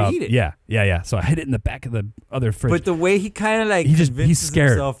want anybody to eat it. Yeah. So I hid it in the back of the other fridge. But the way he kind of like he's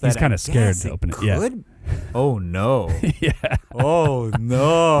scared. He's kind of scared to open it. Yeah. Oh no. Yeah. Oh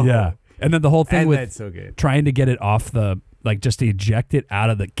no. Yeah. And then the whole thing with that's so good. Trying to get it off just to eject it out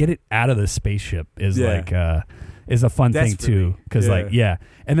of the spaceship is is a fun thing too. Because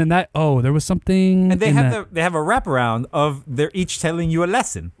and then there was something. And they have a wraparound of they're each telling you a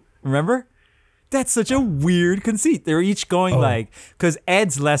lesson. Remember? That's such a weird conceit. They're each going because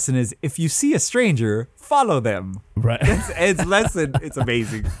Ed's lesson is if you see a stranger, follow them. Right. That's Ed's lesson. It's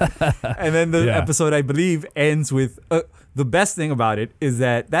amazing. And then the episode, I believe, ends with the best thing about it is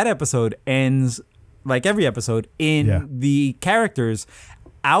that episode ends like every episode in the characters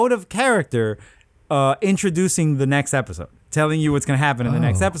out of character introducing the next episode, telling you what's going to happen in the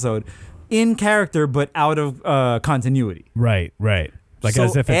next episode in character but out of continuity. Right. Like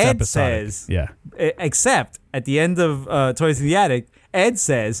as if it's Ed episodic. Says, except at the end of Toys in the Attic, Ed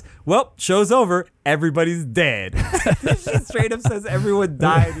says, well, show's over. Everybody's dead. She straight up says everyone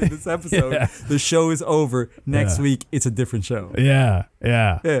died in this episode. Yeah. The show is over. Next week, it's a different show. Yeah.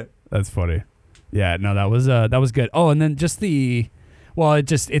 That's funny. Yeah, no, that was good. Oh, and then just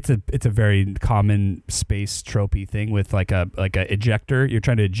it's a very common space tropey thing with like a ejector. You're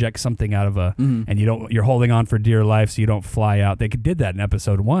trying to eject something out of and you're holding on for dear life so you don't fly out. They did that in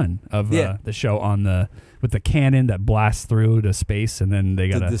episode 1 of the show with the cannon that blasts through to space, and then they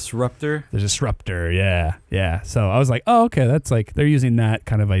got the disruptor. The disruptor, yeah. So I was like, oh, okay, that's like they're using that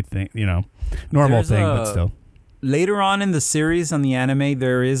kind of normal thing, but still. Later on in the series on the anime,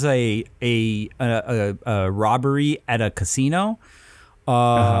 there is a robbery at a casino.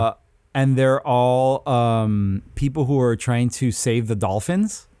 And they're all people who are trying to save the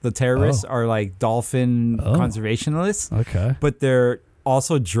dolphins. The terrorists are like dolphin conservationists. Okay. But they're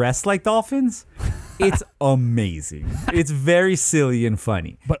also dressed like dolphins. It's amazing. It's very silly and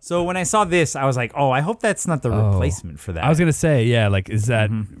funny. But so when I saw this, I was like, oh, I hope that's not the replacement for that. I was going to say, is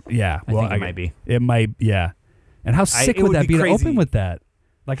that, I think it might be. It might, yeah. And how sick would that be to open with that?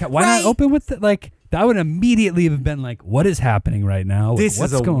 Like, why not open with like that would immediately have been like, what is happening right now? This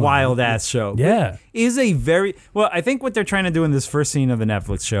What's is a going wild on? ass show. Yeah. Is a very well. I think what they're trying to do in this first scene of the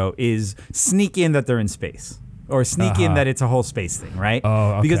Netflix show is sneak in that they're in space, or sneak in that it's a whole space thing, right?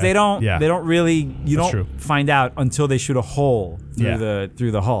 Oh, okay. Because they don't really. You That's don't true. find out until they shoot a hole through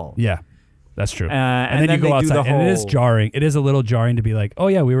the hull. Yeah. That's true. And then you go they do the outside, and it is whole- jarring. It is a little jarring to be like, oh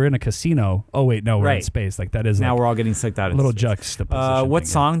yeah, we were in a casino. Oh wait, no, we're in Right. space. Like that is Now like we're all getting sucked out. a little into space. juxtaposition. What thing,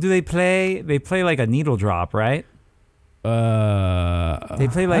 song do they play? They play like a needle drop, right? They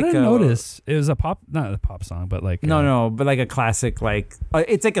play like I didn't a- notice. It was a pop, not a pop song, but like No, but like a classic, like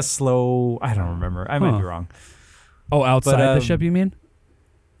it's like a slow. I don't remember. I might be wrong. Oh, outside But, the ship, you mean?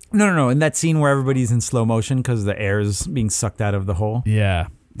 No. In that scene where everybody's in slow motion because the air is being sucked out of the hole. Yeah.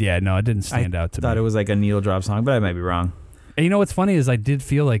 No, it didn't stand out to me. Thought it was like a needle drop song, but I might be wrong. And you know what's funny is I did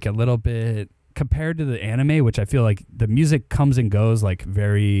feel like a little bit compared to the anime, which I feel like the music comes and goes like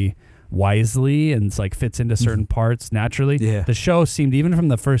very wisely and it's like fits into certain parts naturally. Yeah. The show seemed, even from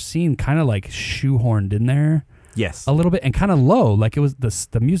the first scene, kind of like shoehorned in there Yes. a little bit and kind of low. Like it was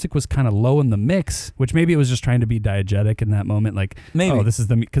the music was kind of low in the mix, which maybe it was just trying to be diegetic in that moment. Like, Maybe. oh, this is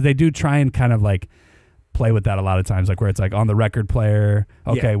because they do try and kind of like play with that a lot of times, like where it's like on the record player.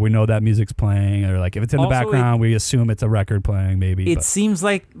 Okay, we know that music's playing, or like if it's in the Also, background, we assume it's a record playing. Maybe It seems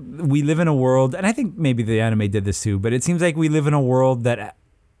like we live in a world, and I think maybe the anime did this too, but it seems like we live in a world that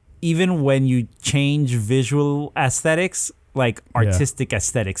even when you change visual aesthetics, like artistic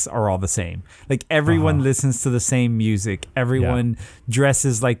aesthetics are all the same. Like everyone listens to the same music. Everyone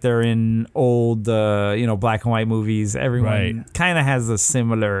dresses like they're in old, black and white movies. Everyone kind of has a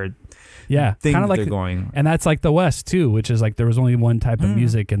similar thing kind of that like they're going. and that's like the West too, which is like there was only one type of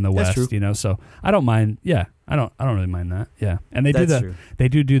music in the That's West, true. So I don't mind. I don't really mind that. And they That's true.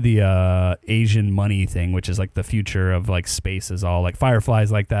 do the Asian money thing, which is like the future of like space is all like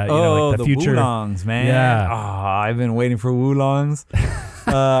fireflies like that. Like the future. Wulongs, man. Yeah. Oh, I've been waiting for Wulongs.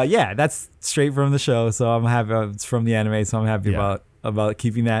 That's straight from the show, so I'm happy. It's from the anime, so I'm happy about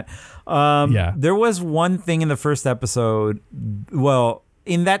keeping that. There was one thing in the first episode. Well,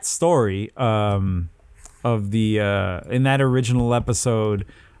 in that story in that original episode,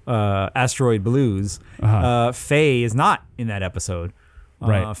 Asteroid Blues, Faye is not in that episode.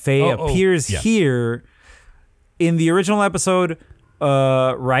 Right. Faye appears here in the original episode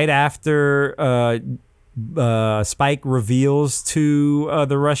right after Spike reveals to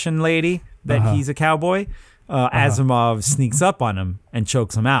the Russian lady that he's a cowboy. Asimov sneaks up on him and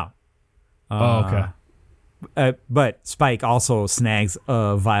chokes him out. Okay. But Spike also snags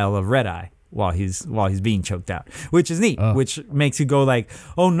a vial of red eye while he's being choked out, which is neat. Which makes you go like,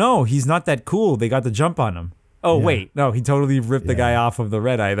 oh no, he's not that cool. They got the jump on him. Oh wait, no, he totally ripped the guy off of the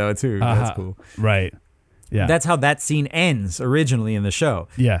red eye though too. That's cool. Right. Yeah. That's how that scene ends originally in the show.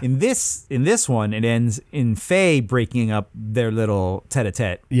 Yeah. In this one, it ends in Faye breaking up their little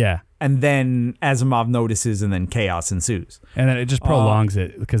tete-a-tete. Yeah. And then Asimov notices, and then chaos ensues. And then it just prolongs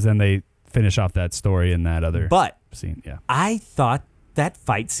it because then they finish off that story in that other scene. Yeah. I thought that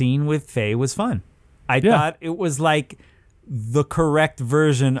fight scene with Faye was fun. I thought it was like the correct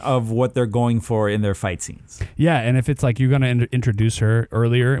version of what they're going for in their fight scenes. Yeah, and if it's like you're going to introduce her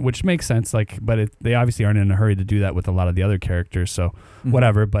earlier, which makes sense, like, but they obviously aren't in a hurry to do that with a lot of the other characters, so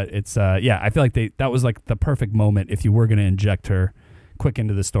whatever. But it's I feel like that was like the perfect moment if you were going to inject her quick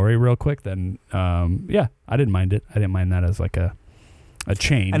into the story real quick. Then I didn't mind it. I didn't mind that as like a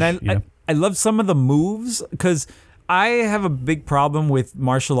change. And I love some of the moves because I have a big problem with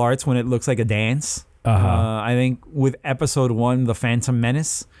martial arts when it looks like a dance. I think with episode 1, The Phantom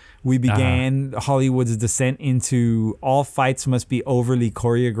Menace, we began Hollywood's descent into all fights must be overly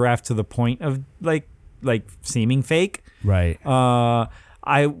choreographed to the point of like seeming fake. Right. I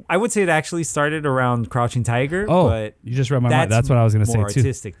would say it actually started around Crouching Tiger. Oh, but you just read my mind. That's what I was going to say more too.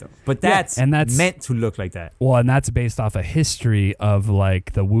 Artistic though, but that's meant to look like that. Well, and that's based off a history of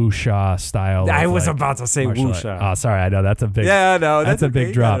like the wuxia style. I was about to say wuxia. Oh, sorry, I know that's a big. Yeah, no, that's a big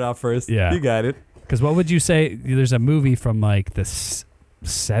okay. drop. You got it off first. Yeah, you got it. Because what would you say? There's a movie from like the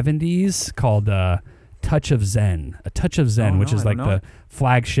 70s called Touch of Zen. A Touch of Zen, which is like the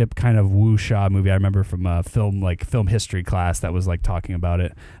flagship kind of wuxia movie I remember from film history class that was like talking about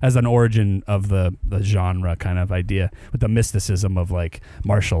it as an origin of the genre kind of idea with the mysticism of like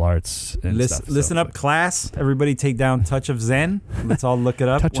martial arts and stuff. Listen up, class. Everybody take down Touch of Zen. Let's all look it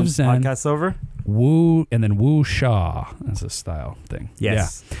up Touch of once the Zen. podcast's over. Wu and then wuxia. That's a style thing.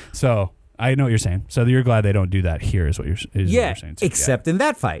 Yes. Yeah. So I know what you're saying. So you're glad they don't do that here is what you're saying. So, except in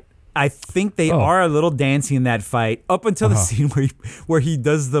that fight. I think they are a little dancey in that fight up until the scene where he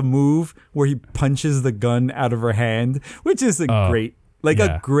does the move where he punches the gun out of her hand, which is a great Like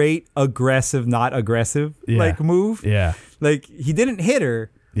a great aggressive, not aggressive like move. Yeah. Like he didn't hit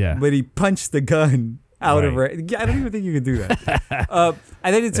her, but he punched the gun out of her. I don't even think you could do that.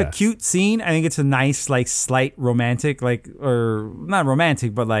 I think it's a cute scene. I think it's a nice, like, slight romantic, like, or not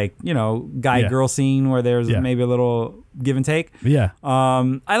romantic, but like, you know, guy-girl scene where there's maybe a little give and take. Yeah.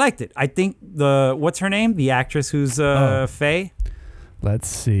 I liked it. I think what's her name? The actress who's Faye? Let's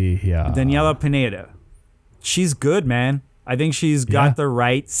see. Yeah. Daniela Pineda. She's good, man. I think she's got the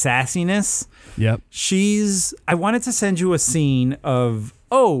right sassiness. Yep. I wanted to send you a scene of,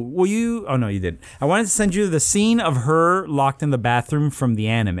 oh, no, you didn't. I wanted to send you the scene of her locked in the bathroom from the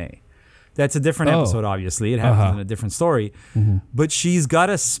anime. That's a different episode, obviously. It happens in a different story. Mm-hmm. But she's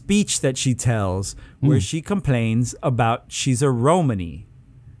got a speech that she tells where she complains about she's a Romani.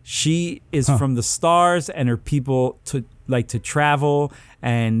 She is from the stars, and her people to travel,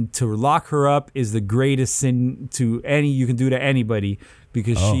 and to lock her up is the greatest sin you can do to anybody,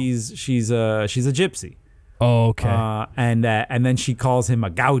 because she's a gypsy. Oh, okay. And then she calls him a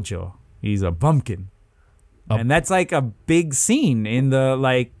gaucho. He's a bumpkin. And that's like a big scene in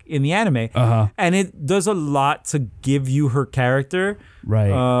the anime. And it does a lot to give you her character,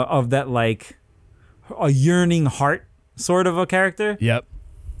 right? Of that, like, a yearning heart sort of a character. Yep.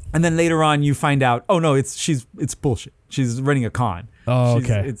 And then later on, you find out, oh no, it's bullshit. She's running a con. Oh,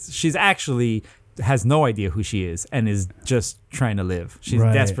 okay. She's actually has no idea who she is and is just trying to live. She's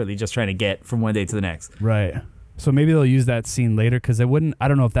desperately just trying to get from one day to the next. Right. So maybe they'll use that scene later, because I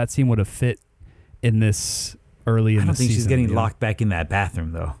don't know if that scene would have fit in this early in the season. I don't think she's getting locked back in that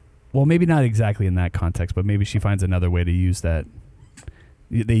bathroom, though. Well, maybe not exactly in that context, but maybe she finds another way to use that.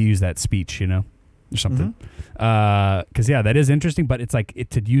 They use that speech, you know, or something. Because that is interesting, but it's like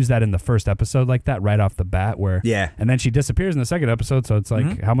to use that in the first episode like that right off the bat, and then she disappears in the second episode. So it's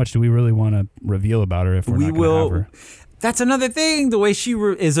like, how much do we really want to reveal about her if we're not going to have her? That's another thing. The way she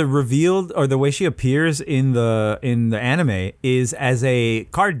is revealed, or the way she appears in the anime, is as a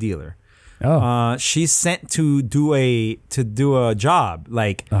card dealer. She's sent to do a job.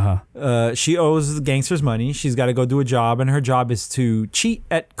 Like, she owes the gangsters money. She's got to go do a job, and her job is to cheat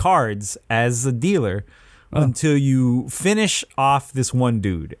at cards as a dealer until you finish off this one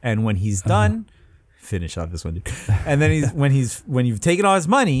dude. And when he's done, finish off this one dude. And then when you've taken all his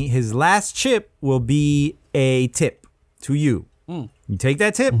money, his last chip will be a tip to you. You take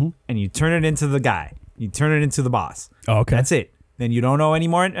that tip and you turn it into the guy. You turn it into the boss. Oh, okay. That's it. Then you don't know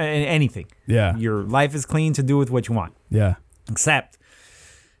anymore anything. Yeah. Your life is clean to do with what you want. Yeah. Except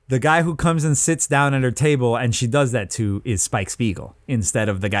the guy who comes and sits down at her table and she does that to is Spike Spiegel instead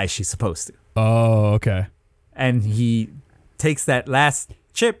of the guy she's supposed to. Oh, okay. And he takes that last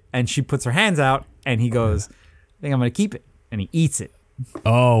chip and she puts her hands out and he goes, I think I'm going to keep it. And he eats it.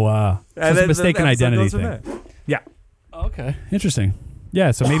 Oh, wow. So it's a mistaken identity thing. Yeah. Okay. Interesting.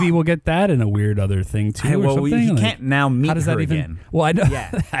 Yeah, so maybe we'll get that in a weird other thing too. Well, or something. He can't now meet how does her that even, again. Well, I know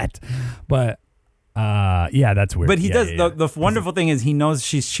that, but that's weird. But he does. The wonderful thing is he knows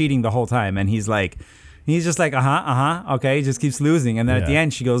she's cheating the whole time, and he's just like, okay. He just keeps losing, and then at the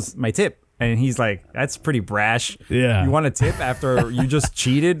end she goes, my tip, and he's like, that's pretty brash. Yeah, you want a tip after you just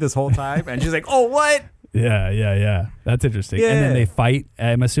cheated this whole time, and she's like, oh, what? Yeah. That's interesting. Yeah. And then they fight,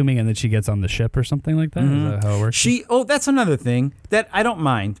 I'm assuming, and then she gets on the ship or something like that? Is that how it works? That's another thing that I don't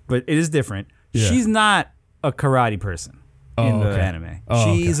mind, but it is different. Yeah. She's not a karate person in the anime.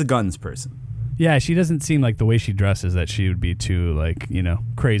 She's a guns person. Yeah, she doesn't seem like the way she dresses that she would be too, like, you know,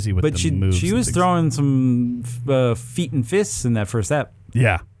 crazy with the moves. She was throwing some feet and fists in that first ep.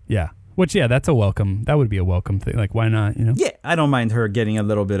 Yeah. Which, that's a welcome. That would be a welcome thing. Like, why not, you know? Yeah, I don't mind her getting a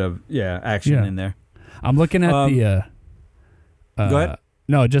little bit of, action in there. I'm looking at the. Go ahead.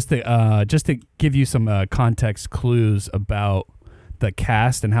 No, just to give you some context clues about the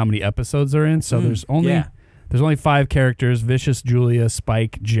cast and how many episodes they're in. So there's only 5 characters: Vicious, Julia,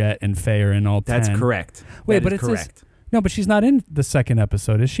 Spike, Jet, and Faye are in all 10. That's correct. Wait, but it's correct. No, but she's not in the second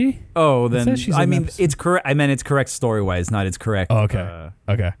episode, is she? Oh, then it's correct. I meant it's correct story-wise, not it's correct. Oh, okay.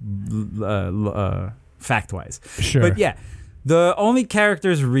 Okay. Fact-wise. Sure. But yeah. The only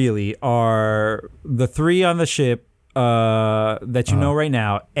characters really are the 3 on the ship that you know right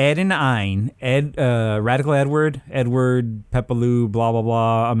now, Ed and Ein. Ed, Radical Edward, Pepaloo, blah, blah,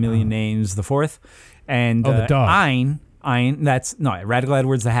 blah, a million names, the 4th. And the dog. Ein, Radical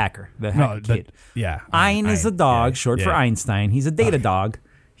Edward's the hacker, kid. Ein is a dog, short for Einstein. He's a data dog.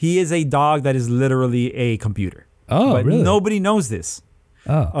 He is a dog that is literally a computer. Oh, but really? Nobody knows this.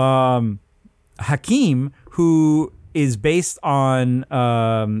 Oh. Hakim, who is based on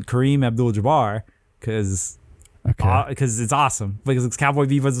Kareem Abdul-Jabbar, because Okay. Because it's awesome. Because Cowboy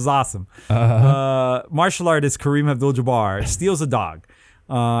Bebop is awesome. Martial artist Kareem Abdul-Jabbar steals a dog.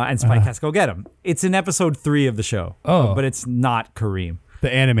 And Spike has to go get him. It's in episode 3 of the show. Oh. But it's not Kareem.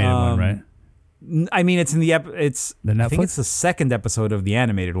 The animated one, right? I mean, it's in the it's the Netflix? I think it's the 2nd episode of the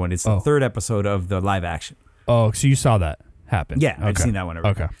animated one. It's the 3rd episode of the live action. Oh, so you saw that happen? Yeah, I've seen that one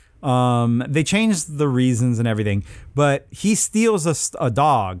already. Okay. They changed the reasons and everything, but he steals a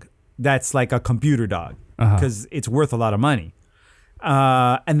dog that's like a computer dog because it's worth a lot of money.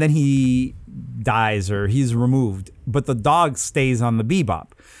 And then he dies or he's removed, but the dog stays on the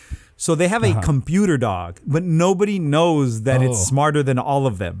Bebop. So they have a computer dog, but nobody knows that it's smarter than all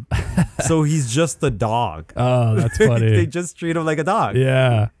of them. So he's just a dog. Oh, that's funny. They just treat him like a dog.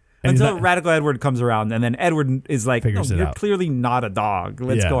 Yeah. And Until Radical Edward comes around, and then Edward is like, "No, you're clearly not a dog.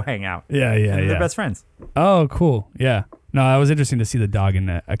 Let's go hang out." Yeah. And they're best friends. Oh, cool. Yeah. No, that was interesting to see the dog in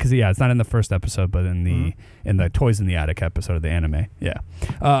that because it's not in the first episode, but in the Toys in the Attic episode of the anime. Yeah.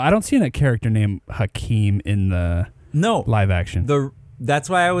 I don't see a character named Hakeem in the live action.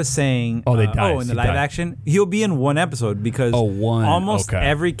 That's why I was saying. Oh, they died. In the live action, he'll be in one episode because almost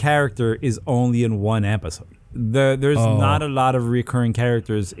every character is only in one episode. There's not a lot of recurring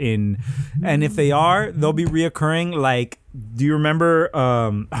characters in, and if they are, they'll be reoccurring. Like, do you remember?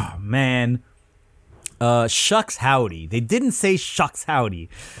 Shucks Howdy. They didn't say Shucks Howdy.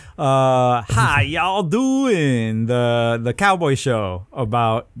 How y'all doing? The cowboy show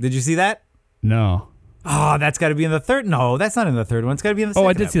about. Did you see that? No. Oh, that's got to be in the 3rd. No, that's not in the 3rd one. It's got to be in the 2nd. Oh,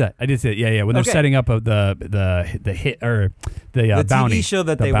 I did see that. Yeah. When they're setting up the hit or the bounty TV show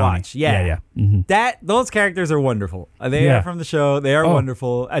that they bounty. watch. Yeah. Mm-hmm. Those characters are wonderful. They are from the show. They are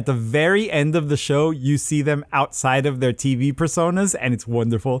wonderful. At the very end of the show, you see them outside of their TV personas, and it's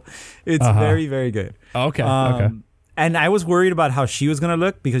wonderful. It's very, very good. Okay. And I was worried about how she was going to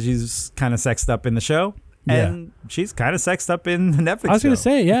look because she's kind of sexed up in the show, and she's kind of sexed up in the Netflix show. I was going to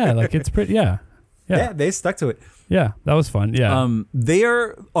say, like it's pretty, Yeah, they stuck to it. Yeah, that was fun. Yeah. They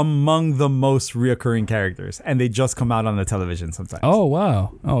are among the most reoccurring characters, and they just come out on the television sometimes. Oh,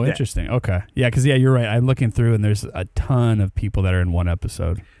 wow. Oh, interesting. Okay. Yeah, because, you're right. I'm looking through, and there's a ton of people that are in one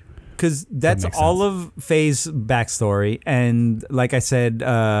episode. Because that's all of Faye's backstory, and like I said,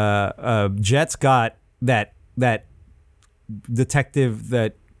 Jet's got that detective,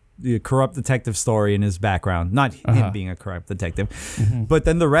 the corrupt detective story in his background. Not him being a corrupt detective, but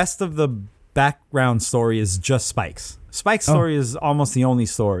then the rest of the background story is just Spike's. Spike's story is almost the only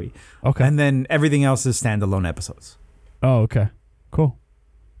story. Okay. And then everything else is standalone episodes. Oh, okay. Cool.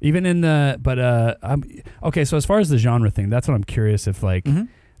 Even in okay, so as far as the genre thing, that's what I'm curious if the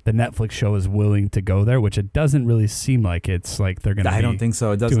Netflix show is willing to go there, which it doesn't really seem like it's like they're going to I don't think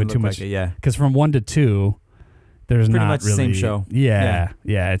so. It doesn't look too much. Like it, yeah. Because from 1 to 2, there's pretty not much really, the same show. Yeah.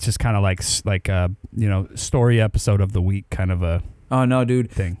 It's just kind of like story episode of the week kind of a Oh no, dude!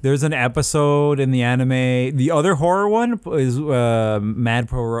 Thing. There's an episode in the anime. The other horror one is Mad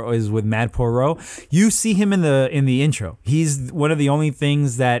Poirot. Is with Mad Poirot. You see him in the intro. He's one of the only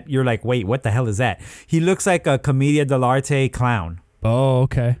things that you're like, wait, what the hell is that? He looks like a Commedia dell'arte clown. Oh,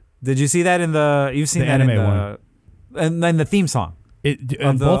 okay. Did you see that in the? You've seen the that anime in the one. And then the theme song of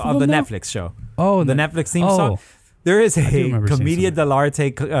the Netflix show. Oh, the Netflix theme song. There is a Commedia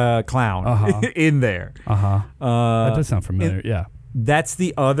dell'arte clown in there. That does sound familiar. Yeah. That's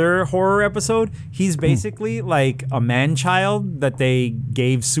the other horror episode. He's basically like a man-child that they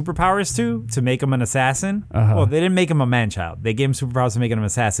gave superpowers to make him an assassin. Well, they didn't make him a man-child. They gave him superpowers to make him an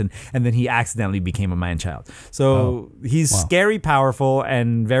assassin, and then he accidentally became a man-child. So he's scary, powerful,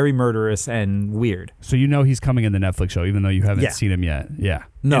 and very murderous and weird. So he's coming in the Netflix show, even though you haven't seen him yet. Yeah.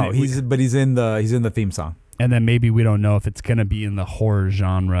 No, he's in the theme song. And then maybe we don't know if it's gonna be in the horror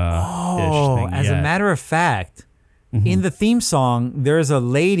genre-ish thing as a matter of fact. In the theme song, there's a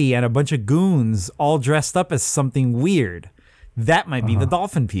lady and a bunch of goons all dressed up as something weird. That might be the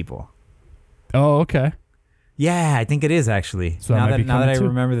dolphin people. Oh, okay. Yeah, I think it is actually. So now that I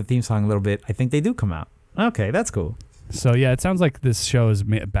remember the theme song a little bit, I think they do come out. Okay, that's cool. So yeah, it sounds like this show is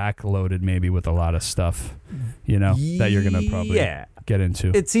backloaded maybe with a lot of stuff, that you're gonna probably get into.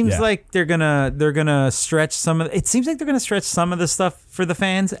 It seems like they're gonna stretch some of. It seems like they're gonna stretch some of the stuff for the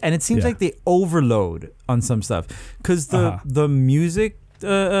fans, and it seems like they overload on some stuff because the music.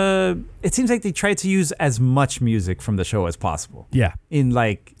 It seems like they try to use as much music from the show as possible. Yeah.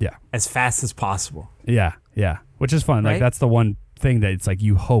 As fast as possible. Yeah. Which is fun. Right? Like that's the one thing that it's like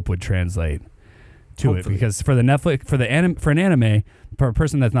you hope would translate to it, because for the Netflix for an anime, for a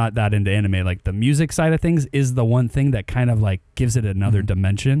person that's not that into anime, like the music side of things is the one thing that kind of like gives it another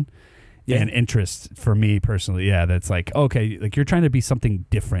dimension, and interest for me personally. Yeah, that's like, okay, like you're trying to be something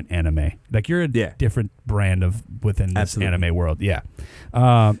different anime. Like you're a different brand of within this anime world. Yeah.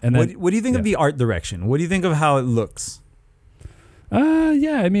 And then, what do you think of the art direction? What do you think of how it looks?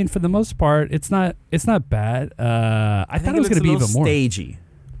 Yeah, I mean, for the most part, it's not bad. I thought it was going to be even more stagey.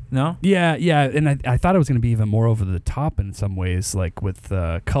 No? Yeah, and I thought it was going to be even more over the top in some ways, like with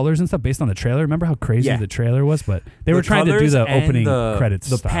colors and stuff based on the trailer. Remember how crazy the trailer was? But they were trying to do the opening credits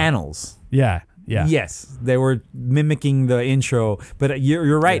the style. Panels. Yeah. Yes, they were mimicking the intro, but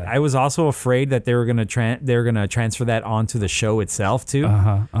you're right. I was also afraid that they were gonna transfer that onto the show itself too.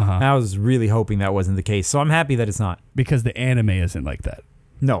 I was really hoping that wasn't the case, so I'm happy that it's not. Because the anime isn't like that.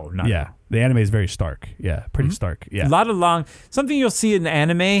 No, not. Yeah, the anime is very stark. Yeah, pretty stark. Yeah, a lot of something you'll see in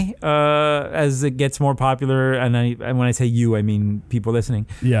anime as it gets more popular, and when I say you, I mean people listening.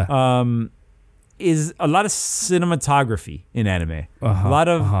 Yeah. Is a lot of cinematography in anime. A lot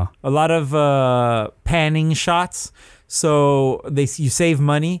of panning shots. So you save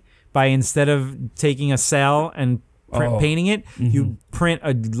money by, instead of taking a cell and painting it, you print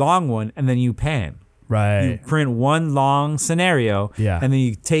a long one and then you pan. Right. You print one long scenario, and then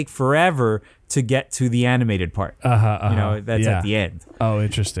you take forever to get to the animated part. That's at the end. Oh,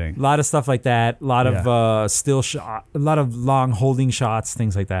 interesting. A lot of stuff like that. A lot of still shot. A lot of long holding shots,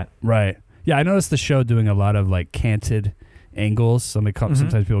 things like that. Right. Yeah, I noticed the show doing a lot of like canted angles.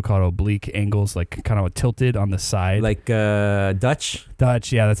 Sometimes people call it oblique angles, like kind of tilted on the side. Like Dutch?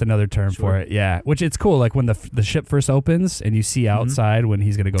 Dutch, yeah, that's another term for it. Yeah, which it's cool. Like when the ship first opens and you see outside when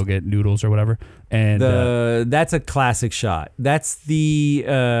he's going to go get noodles or whatever. And that's a classic shot. That's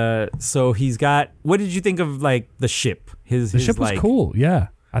the, so he's got, what did you think of like the ship? The ship was cool, yeah.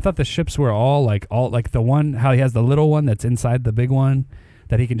 I thought the ships were all like the one, how he has the little one that's inside the big one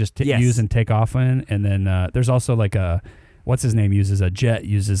that he can just use and take off in. And then there's also like what's his name uses a jet,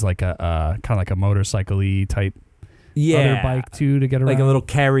 uses like a kind of like a motorcycle-y type other bike too to get around. Like a little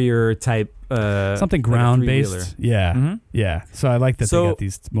carrier type. Something ground-based. Yeah. Yeah. So I like that they got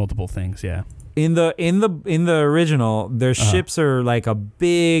these multiple things, yeah. In the original, their ships are like a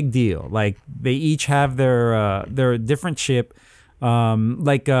big deal. Like they each have their different ship.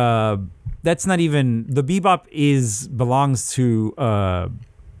 That's not even, the Bebop belongs to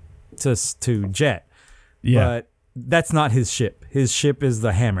Jet. Yeah. But that's not his ship. His ship is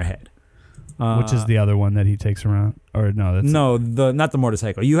the Hammerhead. Which is the other one that he takes around? Or no, not the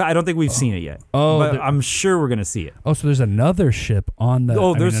motorcycle. I don't think we've seen it yet. Oh, but I'm sure we're gonna see it. Oh, so there's another ship on the.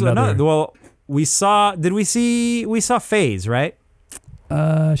 Oh, there's another. Well, we saw FaZe, right?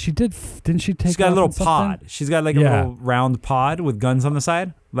 She did. Didn't she take? She's got a little pod. She's got like a little round pod with guns on the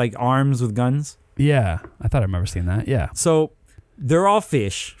side, like arms with guns. Yeah, I thought I remember seeing that. Yeah. So they're all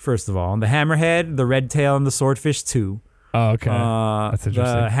fish. First of all, the Hammerhead, the Red Tail, and the Swordfish too. Oh, okay. That's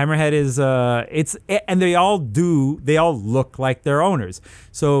interesting. The Hammerhead is and they all look like their owners.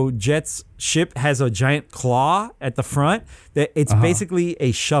 So Jet's ship has a giant claw at the front. That it's basically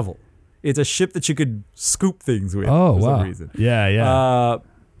a shovel. It's a ship that you could scoop things with. Oh, for wow. some reason. Yeah.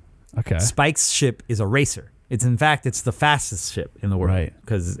 Okay. Spike's ship is a racer. It's the fastest ship in the world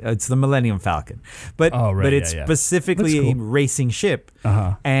because it's the Millennium Falcon. But it's specifically a racing ship.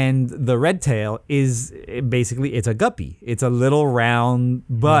 And the Red Tail is basically it's a guppy. It's a little round,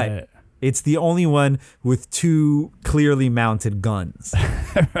 but it's the only one with two clearly mounted guns.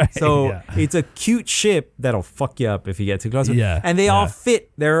 It's a cute ship that'll fuck you up if you get too close. Yeah. And they all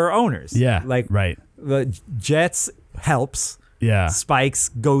fit their owners. Yeah. The Jets helps. Yeah. Spikes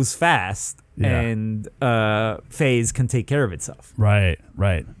goes fast. Yeah. And FaZe can take care of itself. Right.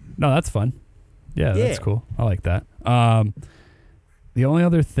 No, that's fun. Yeah, that's cool. I like that. The only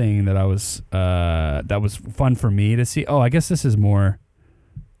other thing that that was fun for me to see. Oh, I guess this is more.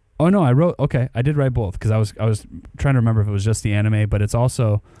 Oh no, I did write both because I was trying to remember if it was just the anime, but it's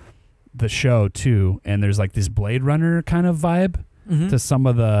also the show too. And there's like this Blade Runner kind of vibe to some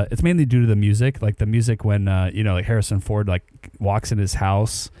of the. It's mainly due to the music, like the music when like Harrison Ford like walks in his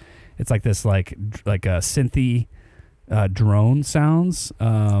house. It's like this like a synthy drone sounds.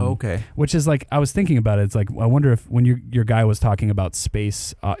 Which is like I was thinking about it. It's like I wonder if when your guy was talking about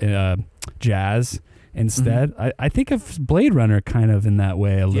space jazz instead, I think of Blade Runner kind of in that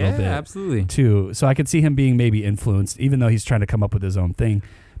way a little bit. Yeah, absolutely. Too. So I could see him being maybe influenced, even though he's trying to come up with his own thing.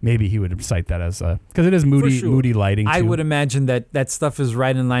 Maybe he would cite that as because it is moody lighting too. I would imagine that stuff is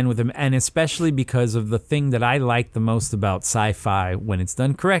right in line with him, and especially because of the thing that I like the most about sci-fi when it's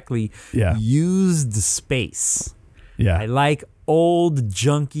done correctly, used space. Yeah. I like old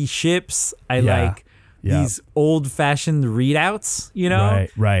junky ships. I like these old-fashioned readouts,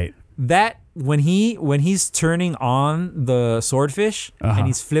 Right. That when he's turning on the swordfish and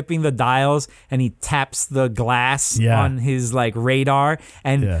he's flipping the dials and he taps the glass on his like radar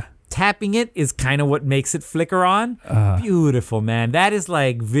and tapping it is kind of what makes it flicker on. Beautiful, man. That is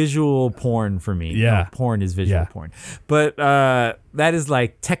like visual porn for me. Yeah. No, porn is visual porn. But that is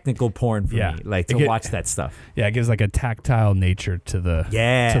like technical porn for me, like to watch that stuff. Yeah, it gives like a tactile nature to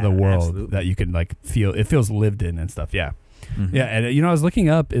the world that you can like feel. It feels lived in and stuff. Yeah. Mm-hmm. Yeah, and I was looking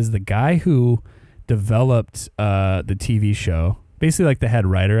up is the guy who developed the TV show, basically like the head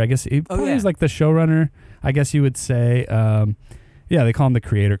writer, I guess. He was like the showrunner, I guess you would say. They call him the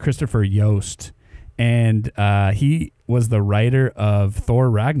creator, Christopher Yost, and he was the writer of Thor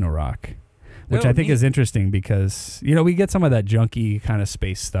Ragnarok, which I think is interesting because we get some of that junky kind of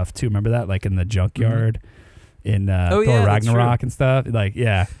space stuff too. Remember that, like in the junkyard in Thor Ragnarok and stuff, like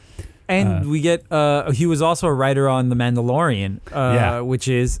And we get he was also a writer on The Mandalorian, which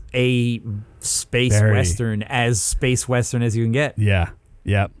is a space western, as space western as you can get. Yeah.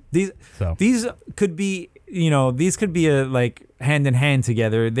 Yep. These could be these could be a like hand in hand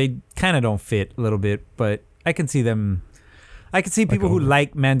together. They kind of don't fit a little bit, but I can see them. I can see people who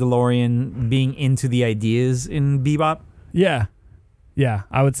like Mandalorian being into the ideas in Bebop. Yeah.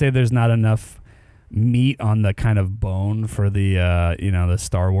 I would say there's not enough meat on the kind of bone for the the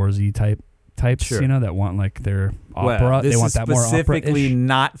Star Warsy types, that want like their opera. This they want is that more specifically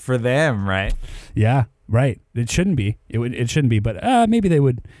not for them, right? Yeah, right. It shouldn't be. It shouldn't be. But maybe they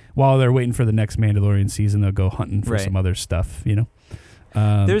would, while they're waiting for the next Mandalorian season, they'll go hunting for some other stuff.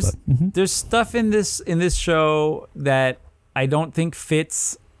 There's stuff in this show that I don't think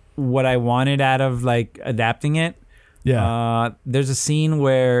fits what I wanted out of like adapting it. Yeah. There's a scene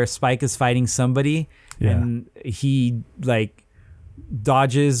where Spike is fighting somebody and he like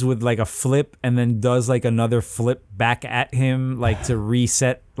dodges with like a flip and then does like another flip back at him like to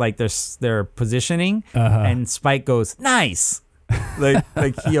reset like their positioning and Spike goes nice.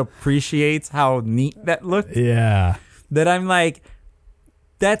 like he appreciates how neat that looked. Yeah. That I'm like,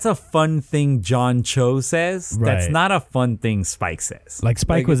 that's a fun thing John Cho says. Right. That's not a fun thing Spike says. Like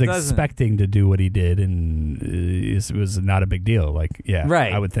Spike was expecting to do what he did, and it was not a big deal. Like,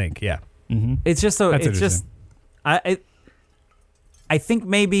 I would think, Mm-hmm. It's just I think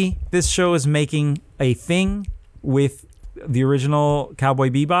maybe this show is making a thing with the original Cowboy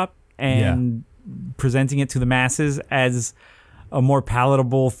Bebop and presenting it to the masses as a more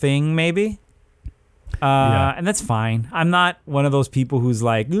palatable thing, maybe. And that's fine. I'm not one of those people who's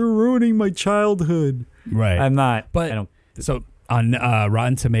like, you're ruining my childhood. Right. I'm not. But so on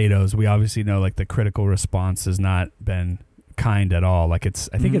Rotten Tomatoes, we obviously know like the critical response has not been kind at all. Like I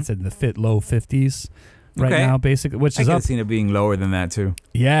think it's in the low 50s right now, basically, which is up. I've seen it being lower than that too.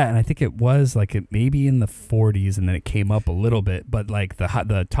 Yeah, and I think it was like maybe in the 40s, and then it came up a little bit. But like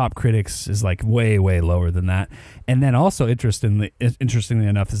the top critics is like way lower than that. And then also interestingly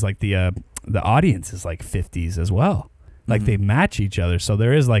enough is like the audience is like 50s as well. Like they match each other. So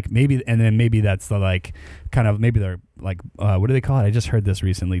there is like maybe that's the like kind of maybe they're like what do they call it? I just heard this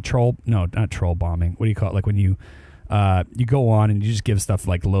recently. Not troll bombing. What do you call it? Like when you go on and you just give stuff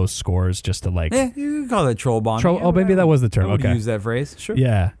like low scores just to like. Yeah, you can call it troll bombing. Maybe that was the term. I would okay. Use that phrase. Sure.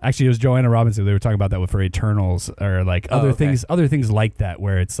 Yeah, actually, it was Joanna Robinson. They were talking about that for Eternals or like other things like that,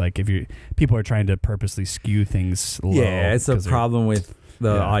 where it's like if people are trying to purposely skew things low. Yeah, it's a problem with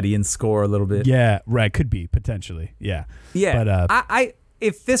the audience score a little bit. Yeah, right. Could be potentially. Yeah. Yeah. But I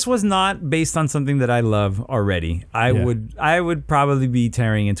if this was not based on something that I love already, I would probably be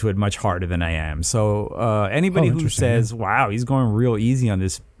tearing into it much harder than I am. So anybody who says, "Wow, he's going real easy on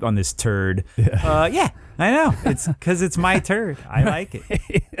this turd," I know it's because it's my turd. I like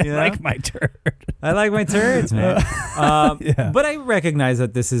it. I like my turd. I like my turds, man. But I recognize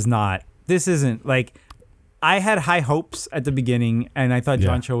that this isn't like. I had high hopes at the beginning, and I thought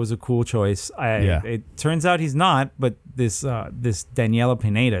John Cho was a cool choice. It turns out he's not, but this Daniela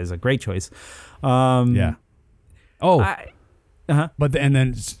Pineda is a great choice. But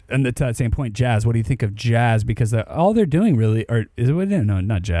then to that same point, Jazz. What do you think of Jazz? Because all they're doing really, or is it? No,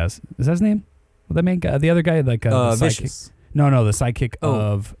 not Jazz. Is that his name? Well, that main guy, the other guy, like the Vicious. No, the sidekick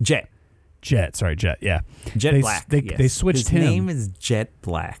of Jet. Sorry, Jet. Yeah, Jet Black. They switched him. His name is Jet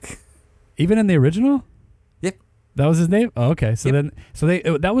Black. Even in the original. That was his name? Oh, okay. So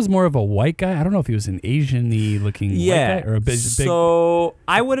that was more of a white guy. I don't know if he was an Asian-y looking white guy or a big. So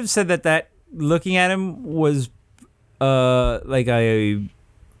I would have said that looking at him was like a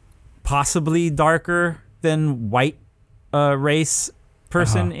possibly darker than white race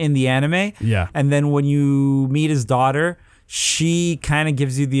person in the anime. Yeah. And then when you meet his daughter, she kind of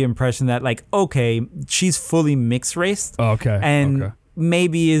gives you the impression that like, okay, she's fully mixed race. Oh, okay. And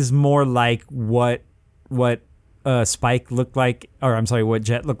maybe is more like what Spike looked like, or I'm sorry, what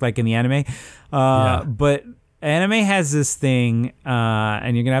Jet looked like in the anime. But anime has this thing,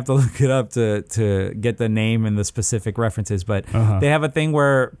 and you're gonna have to look it up to get the name and the specific references. But they have a thing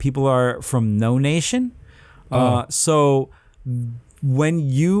where people are from no nation. So when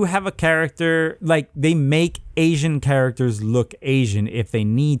you have a character, like they make Asian characters look Asian if they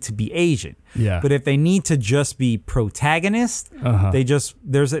need to be Asian. Yeah. But if they need to just be protagonist,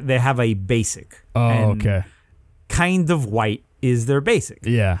 they have a basic. Okay. Kind of white is their basic.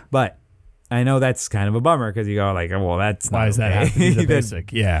 Yeah. But I know that's kind of a bummer because you go like, well, that's why not is that okay. happening? The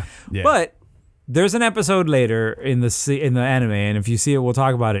basic. Yeah. But there's an episode later in the anime, and if you see it, we'll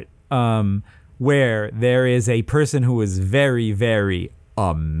talk about it. Where there is a person who is very, very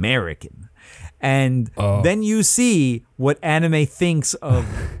American. And then you see what anime thinks of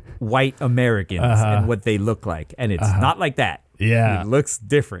white Americans and what they look like. And it's not like that. Yeah. It looks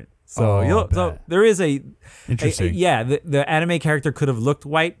different. So, so there is interesting. The anime character could have looked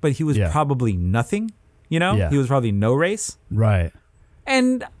white, but he was probably nothing. You know? Yeah. He was probably no race. Right.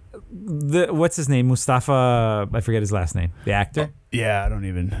 And what's his name? Mustafa, I forget his last name. The actor? Yeah,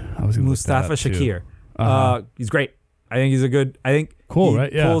 I was Mustafa Shakir. He's great. I think he's cool, he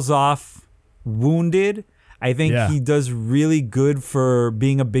right? Yeah. pulls off Wounded. I think he does really good for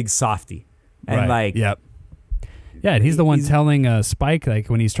being a big softie. And Yeah, and he's the one telling Spike, like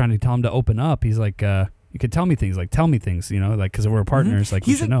when he's trying to tell him to open up, he's like, you could tell me things, you know, like because we're partners, like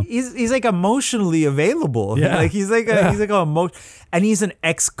you should know. He's like emotionally available. Yeah. Like he's like and he's an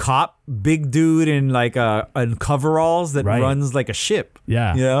ex-cop, big dude in like in coveralls that runs like a ship.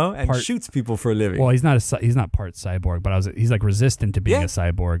 Yeah, you know, and shoots people for a living. Well, he's not part cyborg, but he's like resistant to being a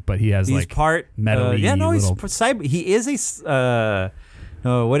cyborg, but he's like part metally. He's cyborg. He is a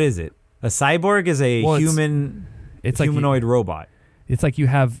what is it? A cyborg is a human. It's humanoid robot. It's like you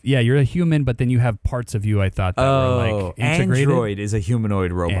have, you're a human, but then you have parts of you, I thought, that were like integrated. Android is a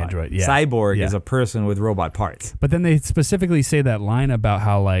humanoid robot. Android, yeah. Cyborg is a person with robot parts. But then they specifically say that line about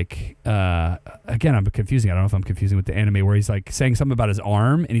how, like, again, I'm confusing. I don't know if I'm confusing with the anime, where he's like saying something about his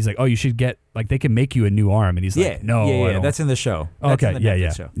arm, and he's like, oh, you should get, like, they can make you a new arm. And he's like, no. Yeah, that's in the show. That's in the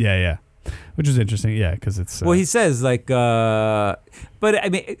Netflix show. Yeah. Which is interesting, because it's... well, he says, like, but, I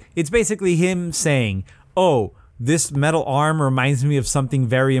mean, it's basically him saying, oh, this metal arm reminds me of something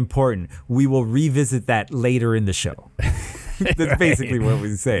very important. We will revisit that later in the show. That's basically what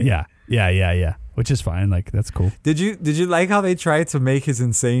we say. Yeah. Which is fine. Like, that's cool. Did you like how they tried to make his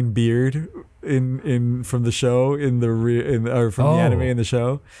insane beard in from the show from the anime in the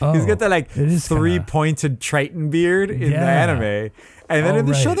show? He's got that like 3-pointed Triton beard in the anime, and then in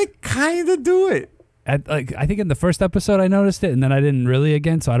the show they kind of do it. I think in the first episode I noticed it, and then I didn't really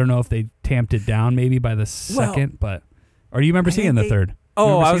again. So I don't know if they tamped it down maybe by the second, or do you remember seeing the third?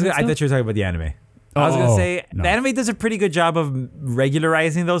 Oh, I thought you were talking about the anime. I was gonna say the anime does a pretty good job of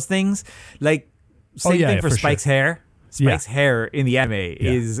regularizing those things. Like same thing for Spike's hair. Spike's hair in the anime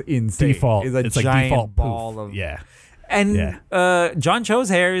is insane. Default. It's a giant default ball of and John Cho's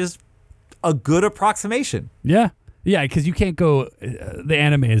hair is a good approximation. Yeah, because you can't go. The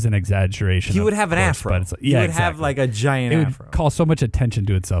anime is an exaggeration. He would have an afro. But it's he would have like a giant afro. It would call so much attention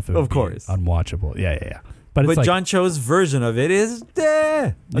to itself. It would of course, be unwatchable. Yeah. But like, John Cho's version of it is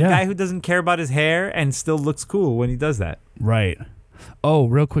a guy who doesn't care about his hair and still looks cool when he does that. Right. Oh,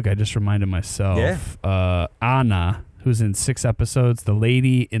 real quick, I just reminded myself. Anna, who's in 6 episodes, the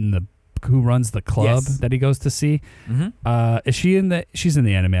lady who runs the club that he goes to see. Mm-hmm. Is she in the? She's in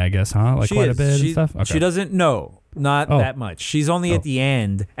the anime, I guess, huh? Like a bit and stuff. Okay. She doesn't know. Not that much. She's only at the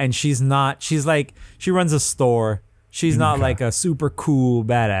end, and she's not. She's like she runs a store. She's not like a super cool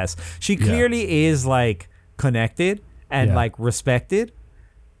badass. She clearly is like connected and like respected,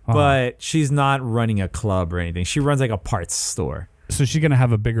 but she's not running a club or anything. She runs like a parts store. So she's gonna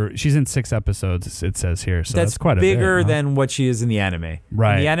have a bigger. She's in 6 episodes. It says here. So that's quite a bit. Bigger than what she is in the anime.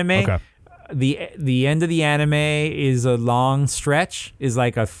 Right. In the anime. The end of the anime is a long stretch, is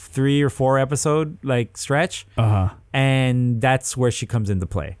like a 3 or 4 episode like stretch, and that's where she comes into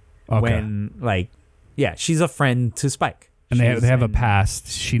play. When she's a friend to Spike, and they have a past.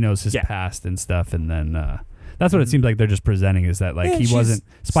 She knows his past and stuff, and then that's what it seems like they're just presenting is that like he wasn't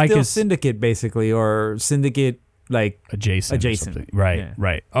Spike still is Syndicate basically, or Syndicate like adjacent.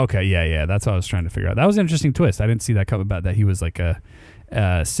 Right. Okay, yeah. That's what I was trying to figure out. That was an interesting twist. I didn't see that come about that he was like a.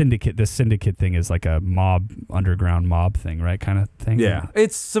 Syndicate. This Syndicate thing is like a underground mob thing, right? Kind of thing. Yeah,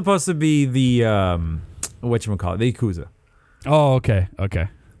 it's supposed to be the whatchamacallit, the Yakuza. Oh, okay.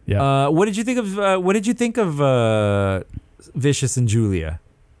 Yeah. What did you think of Vicious and Julia?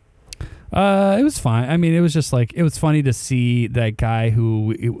 It was fine. I mean, it was just like, it was funny to see that guy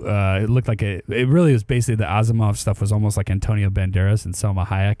who it looked like it really was basically the Asimov stuff was almost like Antonio Banderas and Selma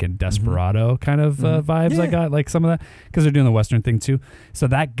Hayek and Desperado kind of vibes. I got like some of that because they're doing the Western thing too. So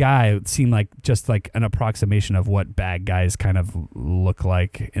that guy seemed like just like an approximation of what bad guys kind of look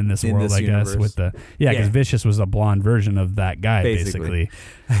like in this world, I guess. With the because Vicious was a blonde version of that guy, basically.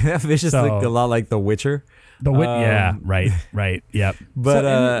 Vicious looked a lot like The Witcher. Right, yep. But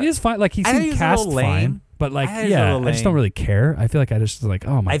so, it is fine. Like he seemed cast fine, but like I just don't really care. I feel like I just like,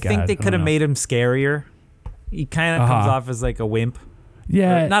 oh my god. I think they could have made him scarier. He kind of comes off as like a wimp.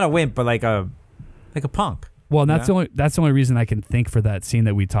 Yeah, or not a wimp, but like a punk. Well, and that's the only reason I can think for that scene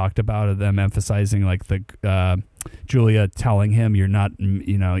that we talked about of them emphasizing like the Julia telling him you're not,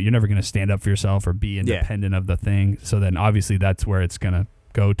 you're never going to stand up for yourself or be independent of the thing. So then obviously that's where it's going to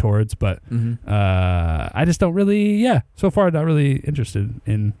go towards, but I just don't really so far not really interested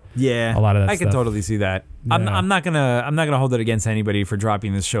in a lot of that I stuff. can totally see that. I'm not gonna hold it against anybody for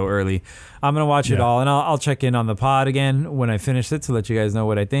dropping this show early. I'm gonna watch it all, and I'll check in on the pod again when I finish it to let you guys know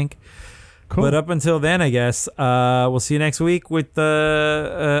what I think. Cool. But up until then, I guess we'll see you next week with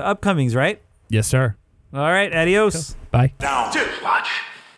the upcomings, right? Yes, sir. All right, adios. Bye. Down. 2. Watch.